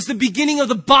was the beginning of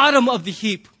the bottom of the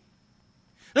heap.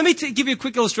 Let me give you a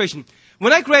quick illustration.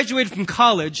 When I graduated from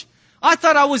college, I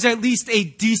thought I was at least a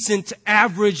decent,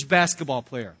 average basketball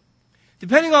player.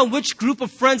 Depending on which group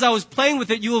of friends I was playing with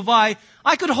at U of I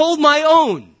could hold my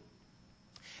own.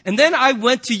 And then I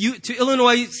went to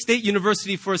Illinois State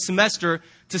University for a semester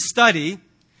to study.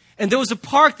 And there was a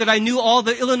park that I knew all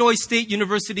the Illinois State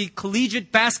University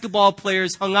collegiate basketball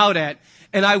players hung out at.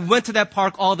 And I went to that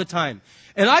park all the time.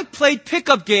 And I played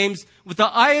pickup games with the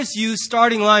ISU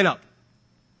starting lineup.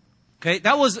 Okay,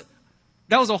 that was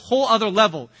a whole other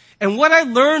level. And what I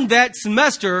learned that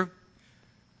semester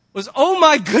was, oh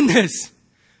my goodness,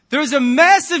 there's a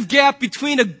massive gap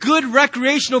between a good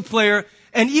recreational player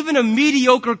and even a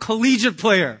mediocre collegiate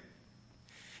player.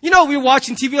 You know, we were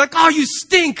watching TV like, oh, you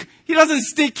stink. He doesn't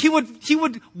stink. He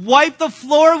would wipe the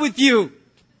floor with you.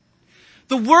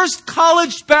 The worst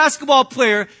college basketball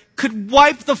player could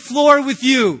wipe the floor with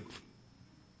you.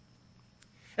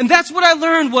 And that's what I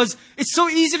learned was it's so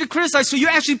easy to criticize. So you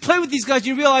actually play with these guys and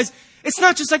you realize it's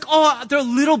not just like, oh, they're a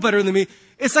little better than me.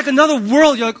 It's like another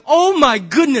world. You're like, oh my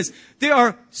goodness, they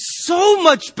are so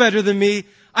much better than me.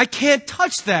 I can't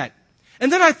touch that.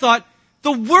 And then I thought,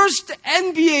 the worst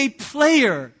NBA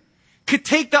player could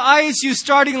take the ISU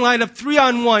starting lineup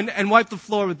 3-on-1 and wipe the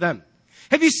floor with them.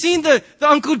 Have you seen the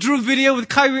Uncle Drew video with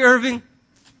Kyrie Irving?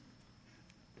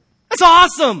 That's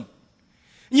awesome.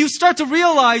 And you start to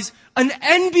realize an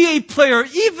NBA player,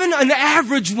 even an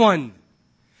average one,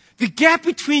 the gap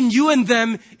between you and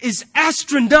them is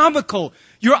astronomical.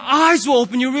 Your eyes will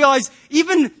open. You realize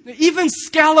even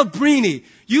Scalabrini,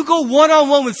 you go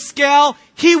one-on-one with Scal,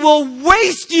 he will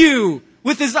waste you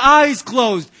with his eyes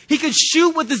closed. He could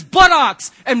shoot with his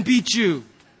buttocks and beat you.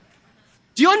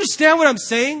 Do you understand what I'm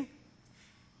saying?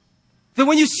 That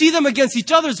when you see them against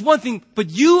each other is one thing, but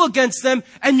you against them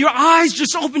and your eyes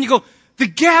just open, you go, the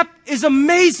gap is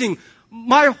amazing.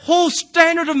 My whole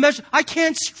standard of measure, I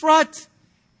can't strut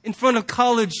in front of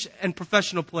college and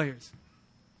professional players.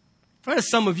 In front of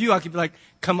some of you, I could be like,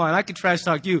 come on, I could trash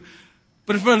talk you.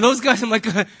 But in front of those guys, I'm like,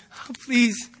 oh,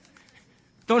 please,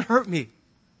 don't hurt me.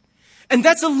 And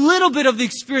that's a little bit of the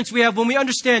experience we have when we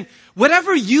understand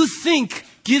whatever you think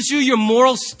gives you your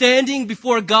moral standing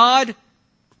before God.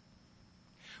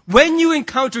 When you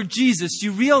encounter Jesus,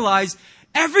 you realize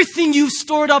everything you've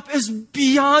stored up is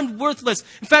beyond worthless.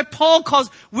 In fact, Paul calls,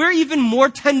 we're even more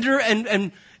tender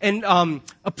and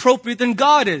appropriate than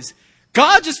God is.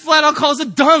 God just flat out calls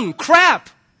it dung, crap.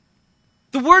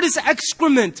 The word is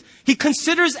excrement. He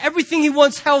considers everything he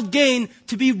once held gain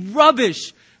to be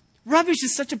rubbish. Rubbish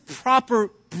is such a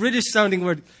proper British sounding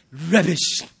word.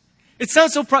 Rubbish. It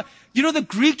sounds so proper. You know, the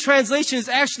Greek translation is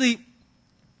actually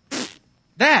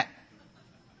that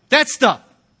stuff.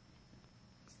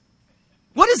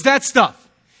 What is that stuff?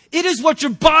 It is what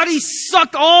your body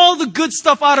sucked all the good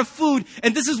stuff out of food,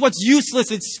 and this is what's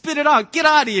useless. It spit it out. Get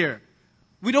out of here.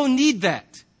 We don't need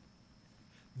that.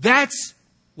 That's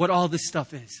what all this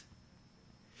stuff is.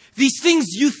 These things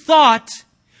you thought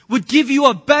would give you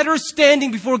a better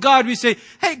standing before God. We say,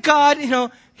 hey, God,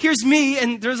 here's me,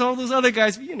 and there's all those other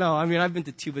guys. I've been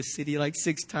to Tuba City like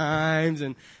 6 times,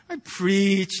 and I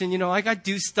preach, and, I got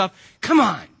to do stuff. Come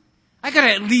on. I got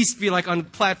to at least be like on the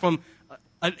platform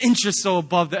an inch or so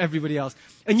above everybody else.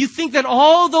 And you think that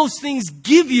all those things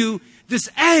give you this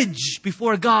edge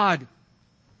before God.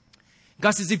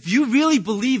 God says, if you really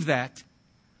believe that,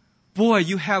 boy,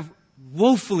 you have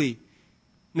woefully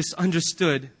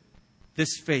misunderstood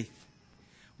this faith.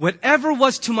 Whatever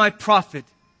was to my profit,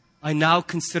 I now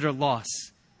consider loss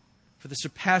for the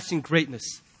surpassing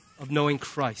greatness of knowing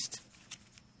Christ.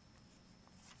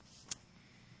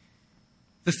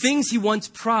 The things he once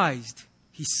prized,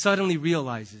 he suddenly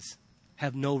realizes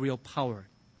have no real power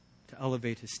to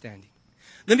elevate his standing.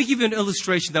 Let me give you an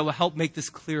illustration that will help make this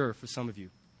clearer for some of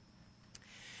you.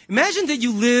 Imagine that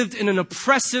you lived in an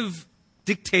oppressive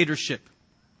dictatorship.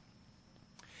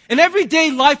 And every day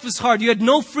life was hard. You had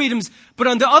no freedoms. But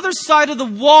on the other side of the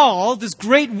wall, this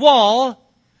great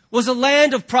wall, was a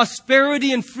land of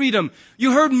prosperity and freedom.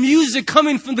 You heard music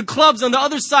coming from the clubs on the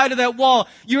other side of that wall.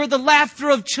 You heard the laughter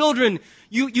of children.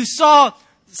 You saw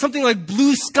something like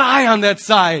blue sky on that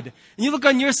side. And you look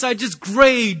on your side, just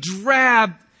gray,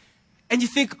 drab. And you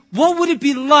think, what would it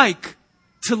be like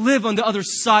to live on the other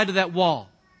side of that wall?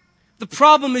 The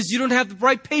problem is you don't have the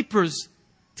right papers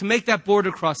to make that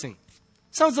border crossing.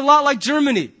 Sounds a lot like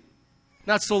Germany,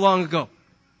 not so long ago.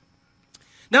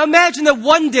 Now imagine that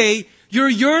one day your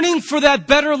yearning for that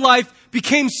better life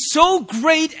became so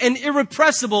great and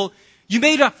irrepressible, you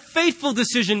made a fateful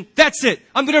decision. That's it.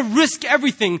 I'm going to risk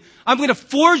everything. I'm going to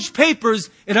forge papers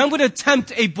and I'm going to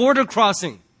attempt a border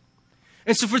crossing.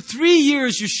 And so for 3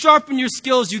 years, you sharpen your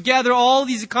skills, you gather all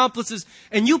these accomplices,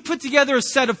 and you put together a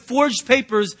set of forged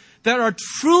papers that are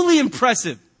truly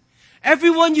impressive.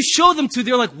 Everyone you show them to,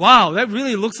 they're like, wow, that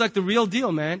really looks like the real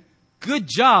deal, man. Good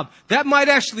job. That might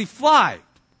actually fly.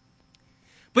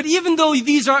 But even though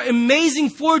these are amazing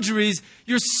forgeries,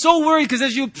 you're so worried because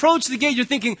as you approach the gate, you're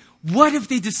thinking, what if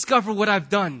they discover what I've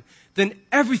done? Then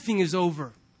everything is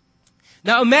over.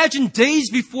 Now imagine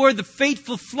days before the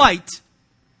fateful flight,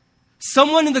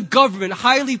 someone in the government,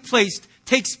 highly placed,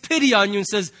 takes pity on you and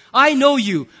says, I know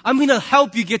you. I'm going to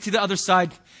help you get to the other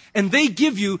side. And they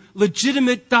give you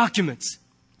legitimate documents.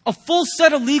 A full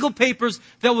set of legal papers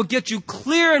that will get you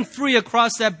clear and free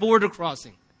across that border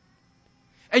crossing.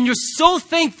 And you're so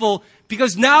thankful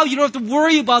because now you don't have to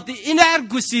worry about the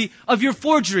inadequacy of your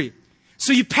forgery.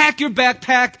 So you pack your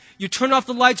backpack, you turn off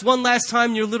the lights one last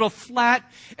time in your little flat,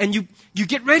 and you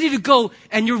get ready to go,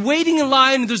 and you're waiting in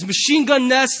line, and there's machine gun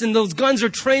nests, and those guns are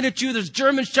trained at you, there's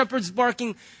German shepherds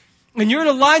barking, and you're in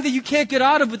a line that you can't get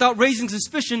out of without raising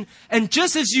suspicion, and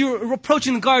just as you're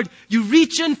approaching the guard, you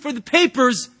reach in for the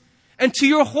papers, and to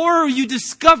your horror, you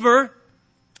discover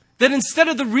that instead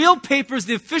of the real papers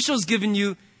the official's given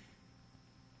you,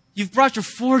 you've brought your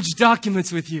forged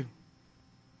documents with you.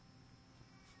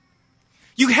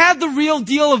 You had the real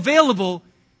deal available,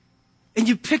 and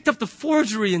you picked up the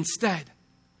forgery instead.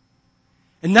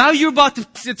 And now you're about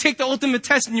to take the ultimate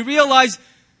test, and you realize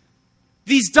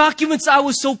these documents I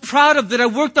was so proud of that I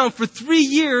worked on for 3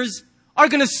 years are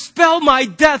going to spell my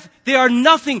death. They are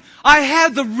nothing. I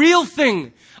had the real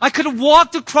thing. I could have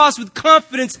walked across with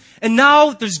confidence, and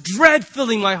now there's dread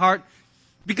filling my heart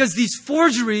because these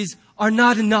forgeries are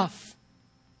not enough.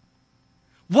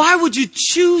 Why would you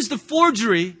choose the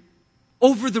forgery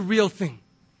over the real thing?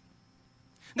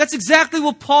 That's exactly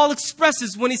what Paul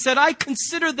expresses when he said, I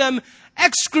consider them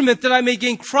excrement that I may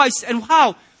gain Christ. And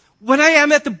how? When I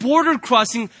am at the border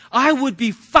crossing, I would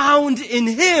be found in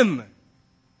Him.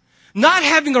 Not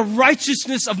having a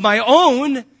righteousness of my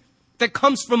own that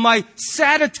comes from my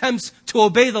sad attempts to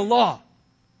obey the law,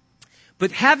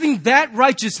 but having that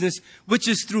righteousness which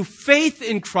is through faith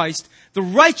in Christ, the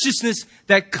righteousness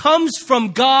that comes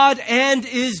from God and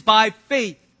is by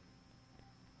faith.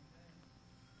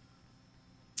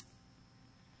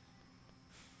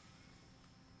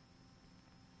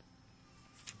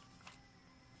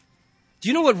 Do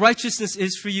you know what righteousness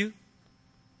is for you?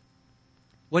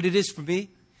 What it is for me?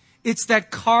 It's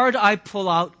that card I pull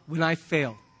out when I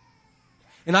fail.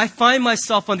 And I find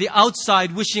myself on the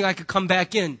outside wishing I could come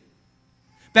back in.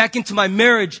 Back into my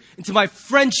marriage, into my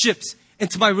friendships,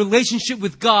 into my relationship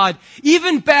with God.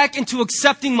 Even back into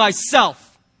accepting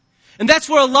myself. And that's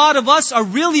where a lot of us are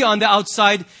really on the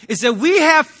outside, is that we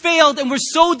have failed and we're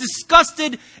so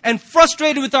disgusted and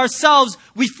frustrated with ourselves,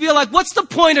 we feel like, what's the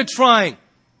point of trying?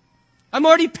 I'm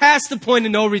already past the point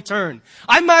of no return.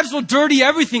 I might as well dirty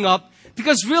everything up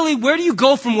because really, where do you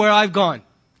go from where I've gone?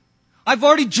 I've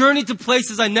already journeyed to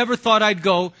places I never thought I'd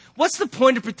go. What's the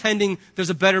point of pretending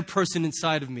there's a better person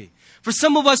inside of me? For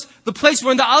some of us, the place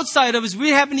we're on the outside of is we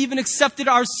haven't even accepted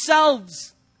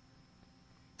ourselves.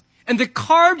 And the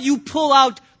card you pull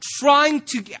out trying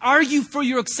to argue for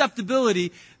your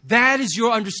acceptability, that is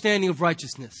your understanding of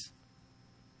righteousness.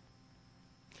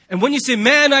 And when you say,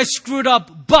 man, I screwed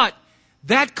up, but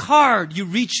that card you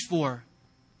reach for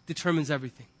determines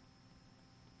everything.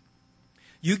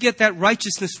 You get that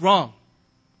righteousness wrong,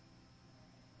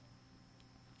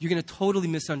 you're going to totally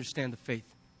misunderstand the faith.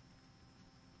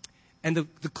 And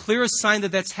the clearest sign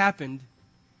that that's happened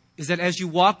is that as you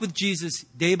walk with Jesus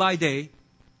day by day,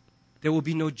 there will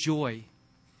be no joy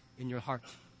in your heart.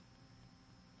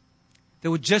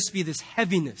 There will just be this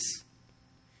heaviness,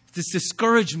 this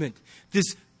discouragement,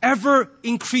 this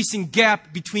ever-increasing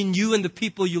gap between you and the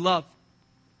people you love.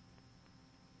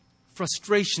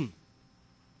 Frustration.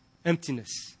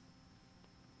 Emptiness.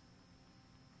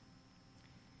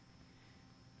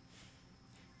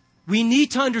 We need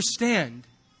to understand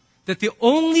that the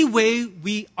only way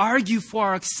we argue for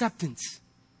our acceptance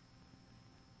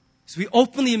is we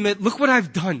openly admit, look what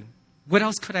I've done. What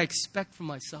else could I expect from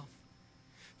myself?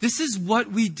 This is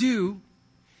what we do,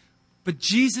 but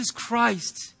Jesus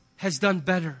Christ has done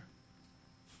better.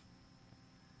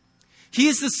 He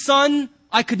is the Son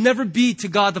I could never be to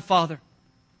God the Father.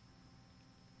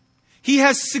 He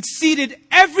has succeeded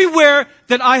everywhere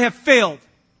that I have failed.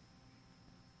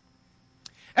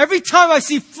 Every time I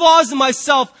see flaws in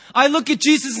myself, I look at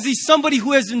Jesus and see somebody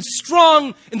who has been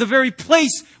strong in the very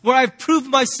place where I've proved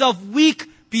myself weak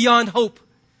beyond hope.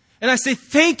 And I say,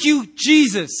 thank you,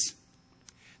 Jesus,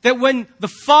 that when the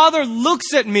Father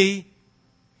looks at me,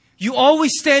 you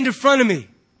always stand in front of me. He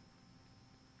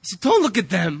said, don't look at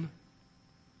them.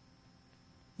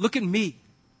 Look at me.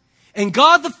 And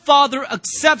God the Father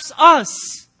accepts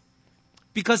us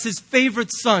because His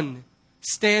favorite Son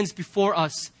stands before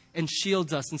us and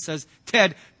shields us and says,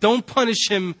 Ted, don't punish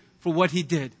him for what he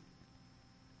did.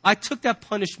 I took that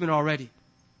punishment already.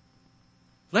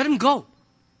 Let him go.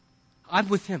 I'm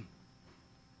with him.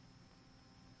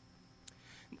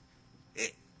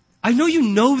 I know you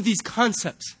know these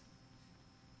concepts,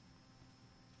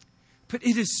 but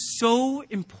it is so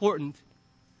important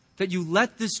that you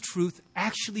let this truth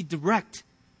actually direct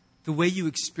the way you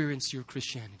experience your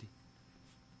Christianity.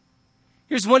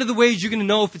 Here's one of the ways you're going to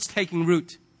know if it's taking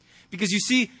root. Because you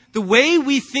see, the way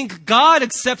we think God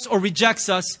accepts or rejects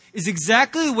us is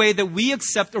exactly the way that we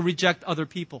accept or reject other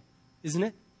people, isn't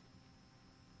it?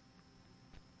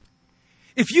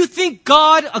 If you think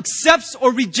God accepts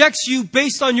or rejects you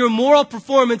based on your moral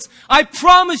performance, I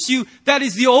promise you that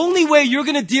is the only way you're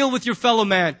going to deal with your fellow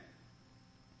man.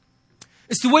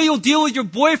 It's the way you'll deal with your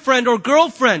boyfriend or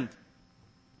girlfriend.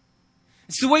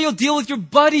 It's the way you'll deal with your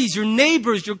buddies, your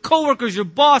neighbors, your coworkers, your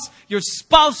boss, your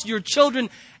spouse, your children.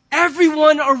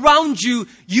 Everyone around you,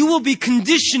 you will be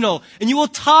conditional and you will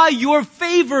tie your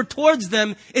favor towards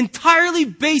them entirely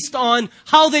based on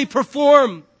how they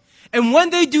perform. And when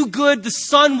they do good, the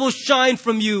sun will shine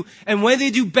from you. And when they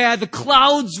do bad, the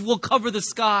clouds will cover the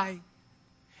sky.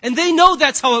 And they know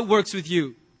that's how it works with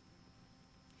you.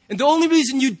 And the only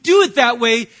reason you do it that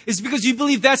way is because you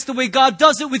believe that's the way God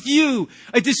does it with you.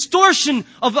 A distortion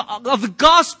of the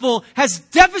gospel has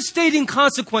devastating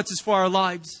consequences for our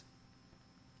lives.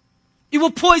 It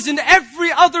will poison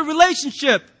every other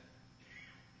relationship.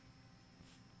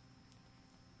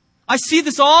 I see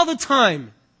this all the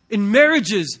time in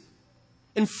marriages,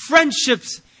 in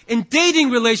friendships, in dating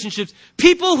relationships.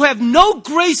 People who have no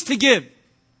grace to give,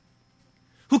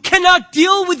 who cannot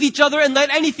deal with each other and let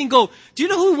anything go. Do you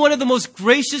know who one of the most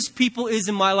gracious people is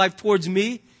in my life towards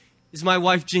me? Is my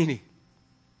wife, Jeannie.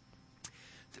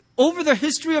 Over the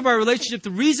history of our relationship,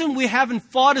 the reason we haven't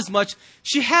fought as much,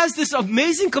 she has this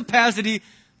amazing capacity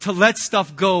to let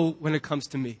stuff go when it comes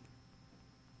to me.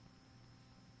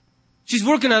 She's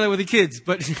working on it with the kids,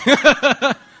 but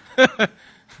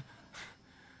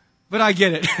but I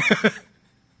get it.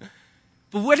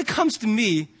 But when it comes to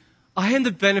me, I am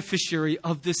the beneficiary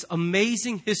of this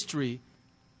amazing history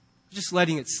of just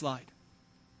letting it slide.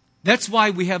 That's why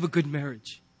we have a good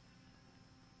marriage.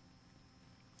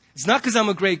 It's not because I'm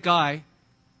a great guy,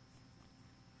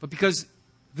 but because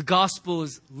the gospel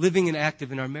is living and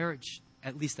active in our marriage,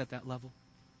 at least at that level.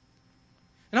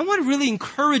 And I want to really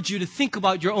encourage you to think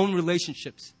about your own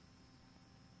relationships.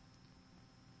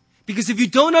 Because if you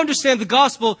don't understand the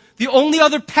gospel, the only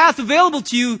other path available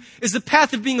to you is the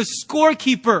path of being a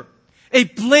scorekeeper, a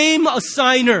blame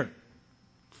assigner,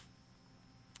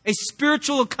 a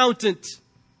spiritual accountant.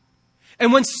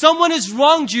 And when someone has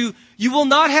wronged you, you will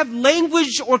not have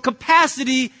language or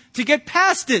capacity to get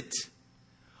past it.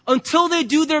 Until they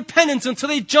do their penance, until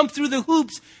they jump through the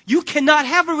hoops, you cannot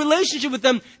have a relationship with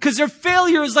them because their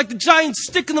failure is like the giant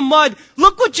stick in the mud.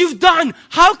 Look what you've done.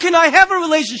 How can I have a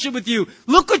relationship with you?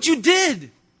 Look what you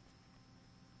did.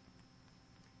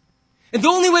 And the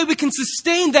only way we can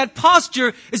sustain that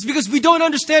posture is because we don't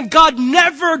understand God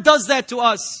never does that to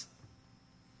us.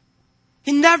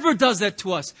 He never does that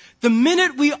to us. The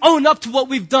minute we own up to what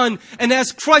we've done and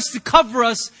ask Christ to cover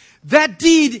us, that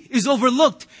deed is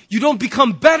overlooked. You don't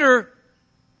become better,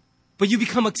 but you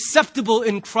become acceptable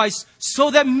in Christ so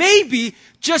that maybe,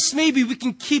 just maybe, we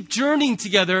can keep journeying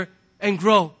together and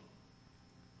grow.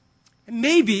 And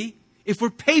maybe, if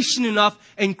we're patient enough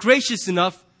and gracious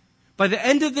enough, by the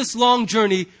end of this long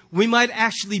journey, we might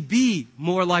actually be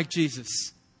more like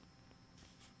Jesus.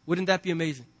 Wouldn't that be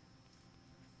amazing?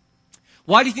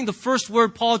 Why do you think the first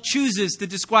word Paul chooses to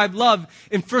describe love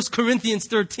in 1 Corinthians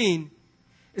 13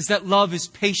 is that love is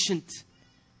patient?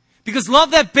 Because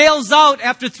love that bails out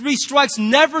after 3 strikes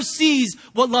never sees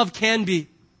what love can be.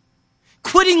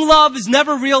 Quitting love is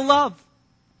never real love.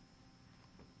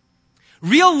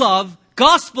 Real love,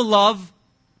 gospel love,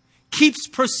 keeps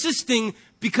persisting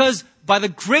because by the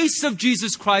grace of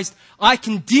Jesus Christ, I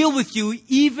can deal with you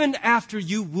even after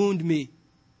you wound me.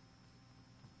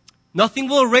 Nothing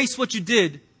will erase what you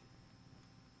did.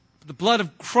 But the blood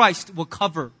of Christ will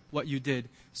cover what you did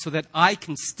so that I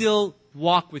can still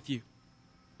walk with you.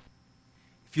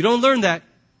 If you don't learn that,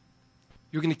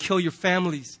 you're going to kill your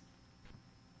families.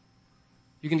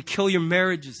 You're going to kill your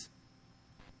marriages.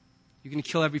 You're going to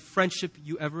kill every friendship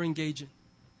you ever engage in.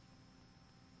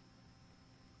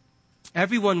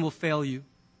 Everyone will fail you,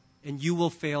 and you will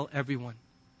fail everyone.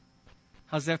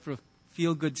 How's that for a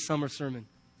feel-good summer sermon?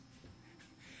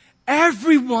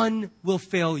 Everyone will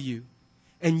fail you,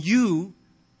 and you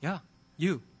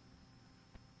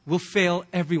will fail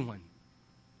everyone.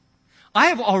 I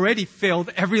have already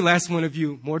failed every last one of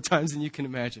you more times than you can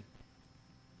imagine.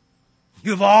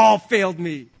 You have all failed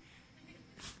me.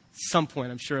 At some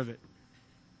point, I'm sure of it.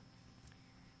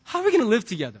 How are we going to live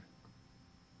together?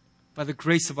 by the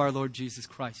grace of our Lord Jesus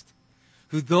Christ,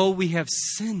 who, though we have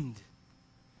sinned,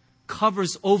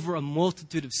 covers over a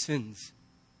multitude of sins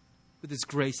with His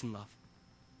grace and love.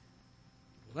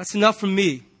 Well, that's enough from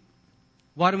me.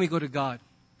 Why don't we go to God?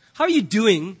 How are you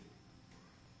doing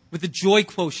with the joy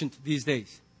quotient these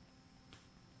days?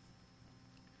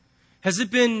 Has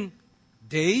it been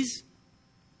days,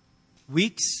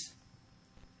 weeks,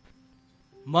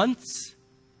 months?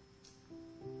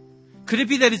 Could it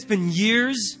be that it's been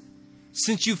years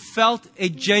since you felt a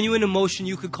genuine emotion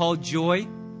you could call joy?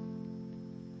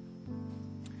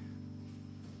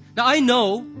 Now, I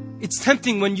know it's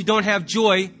tempting when you don't have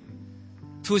joy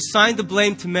to assign the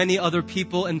blame to many other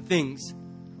people and things.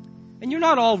 And you're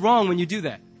not all wrong when you do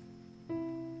that.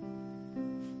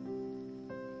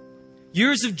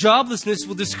 Years of joblessness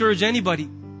will discourage anybody.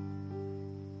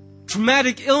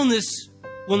 Traumatic illness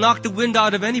will knock the wind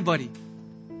out of anybody.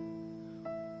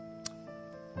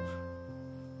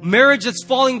 Marriage that's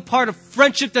falling apart, a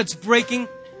friendship that's breaking,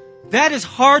 that is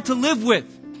hard to live with.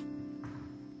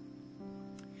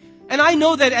 And I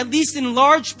know that at least in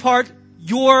large part,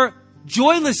 your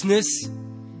joylessness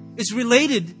is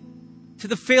related to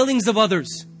the failings of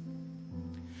others.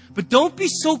 But don't be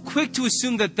so quick to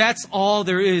assume that that's all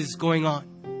there is going on.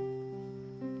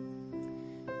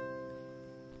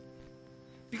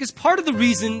 Because part of the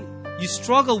reason you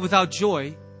struggle without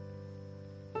joy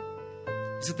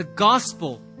is that the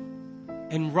gospel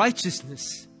and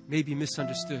righteousness may be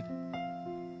misunderstood.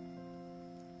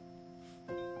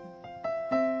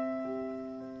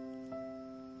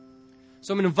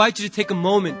 So I'm going to invite you to take a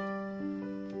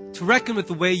moment to reckon with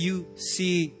the way you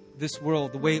see this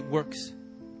world, the way it works.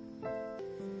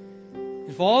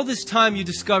 If all this time you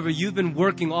discover you've been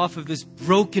working off of this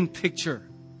broken picture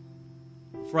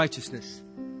of righteousness,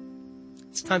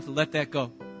 it's time to let that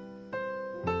go.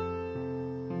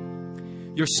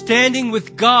 Your standing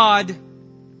with God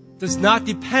does not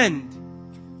depend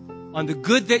on the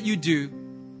good that you do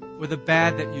or the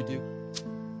bad that you do.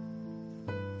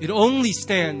 It only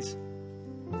stands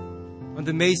on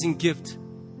the amazing gift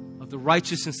of the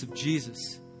righteousness of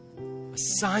Jesus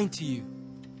assigned to you.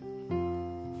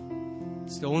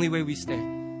 It's the only way we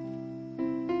stand.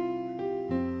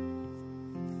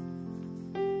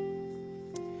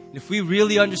 And if we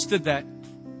really understood that,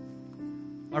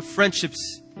 our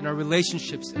friendships and our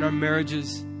relationships and our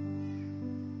marriages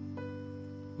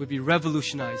would be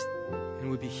revolutionized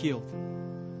and would be healed.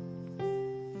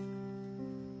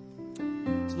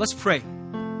 So let's pray.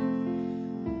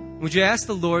 Would you ask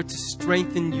the Lord to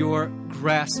strengthen your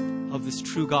grasp of this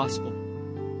true gospel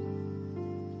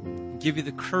and give you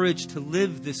the courage to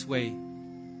live this way,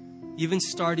 even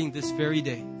starting this very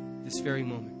day, this very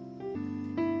moment.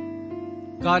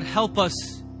 God, help us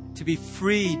to be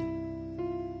freed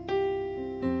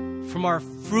from our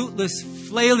fruitless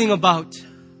flailing about,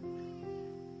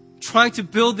 trying to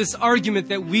build this argument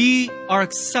that we are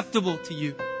acceptable to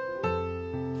you.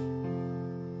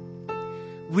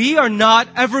 We are not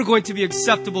ever going to be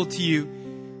acceptable to you,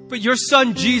 but your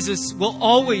Son Jesus will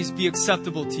always be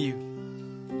acceptable to you.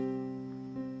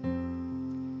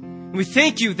 And we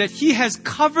thank you that He has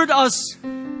covered us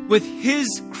with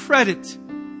His credit.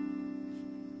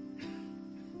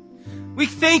 We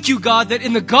thank you, God, that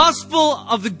in the gospel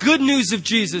of the good news of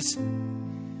Jesus,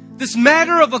 this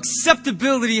matter of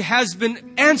acceptability has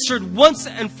been answered once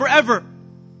and forever.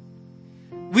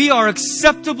 We are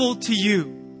acceptable to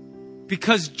you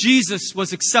because Jesus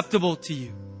was acceptable to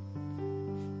you.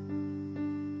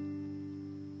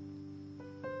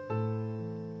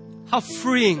 How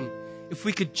freeing if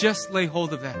we could just lay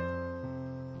hold of that.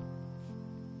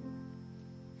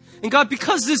 And God,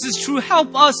 because this is true,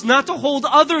 help us not to hold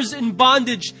others in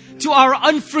bondage to our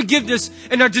unforgiveness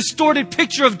and our distorted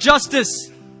picture of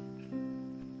justice.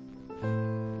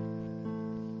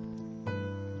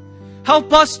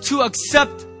 Help us to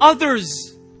accept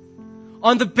others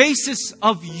on the basis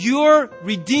of your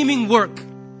redeeming work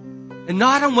and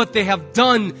not on what they have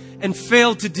done and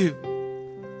failed to do.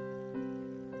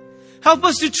 Help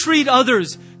us to treat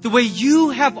others the way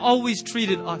you have always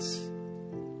treated us.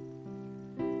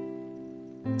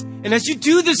 And as you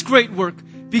do this great work,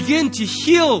 begin to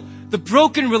heal the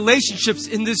broken relationships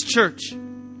in this church.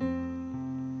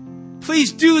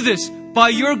 Please do this by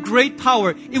your great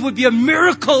power. It would be a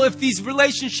miracle if these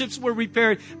relationships were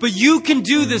repaired, but you can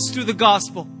do this through the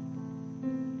gospel.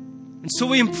 And so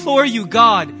we implore you,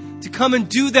 God, to come and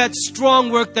do that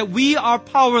strong work that we are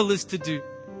powerless to do.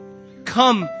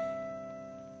 Come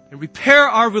and repair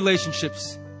our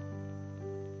relationships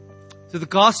through the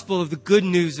gospel of the good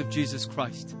news of Jesus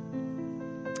Christ.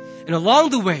 And along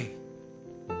the way,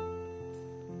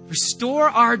 restore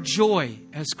our joy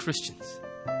as Christians.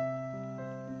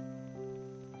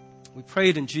 We pray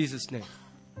it in Jesus' name.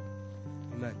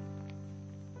 Amen.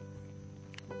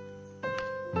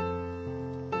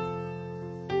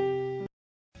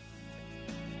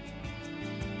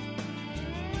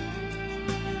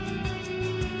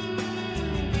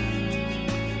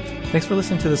 Thanks for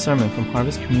listening to the sermon from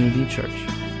Harvest Community Church.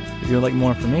 If you would like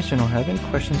more information or have any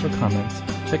questions or comments,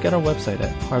 check out our website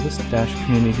at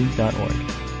harvest-community.org.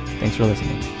 Thanks for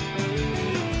listening.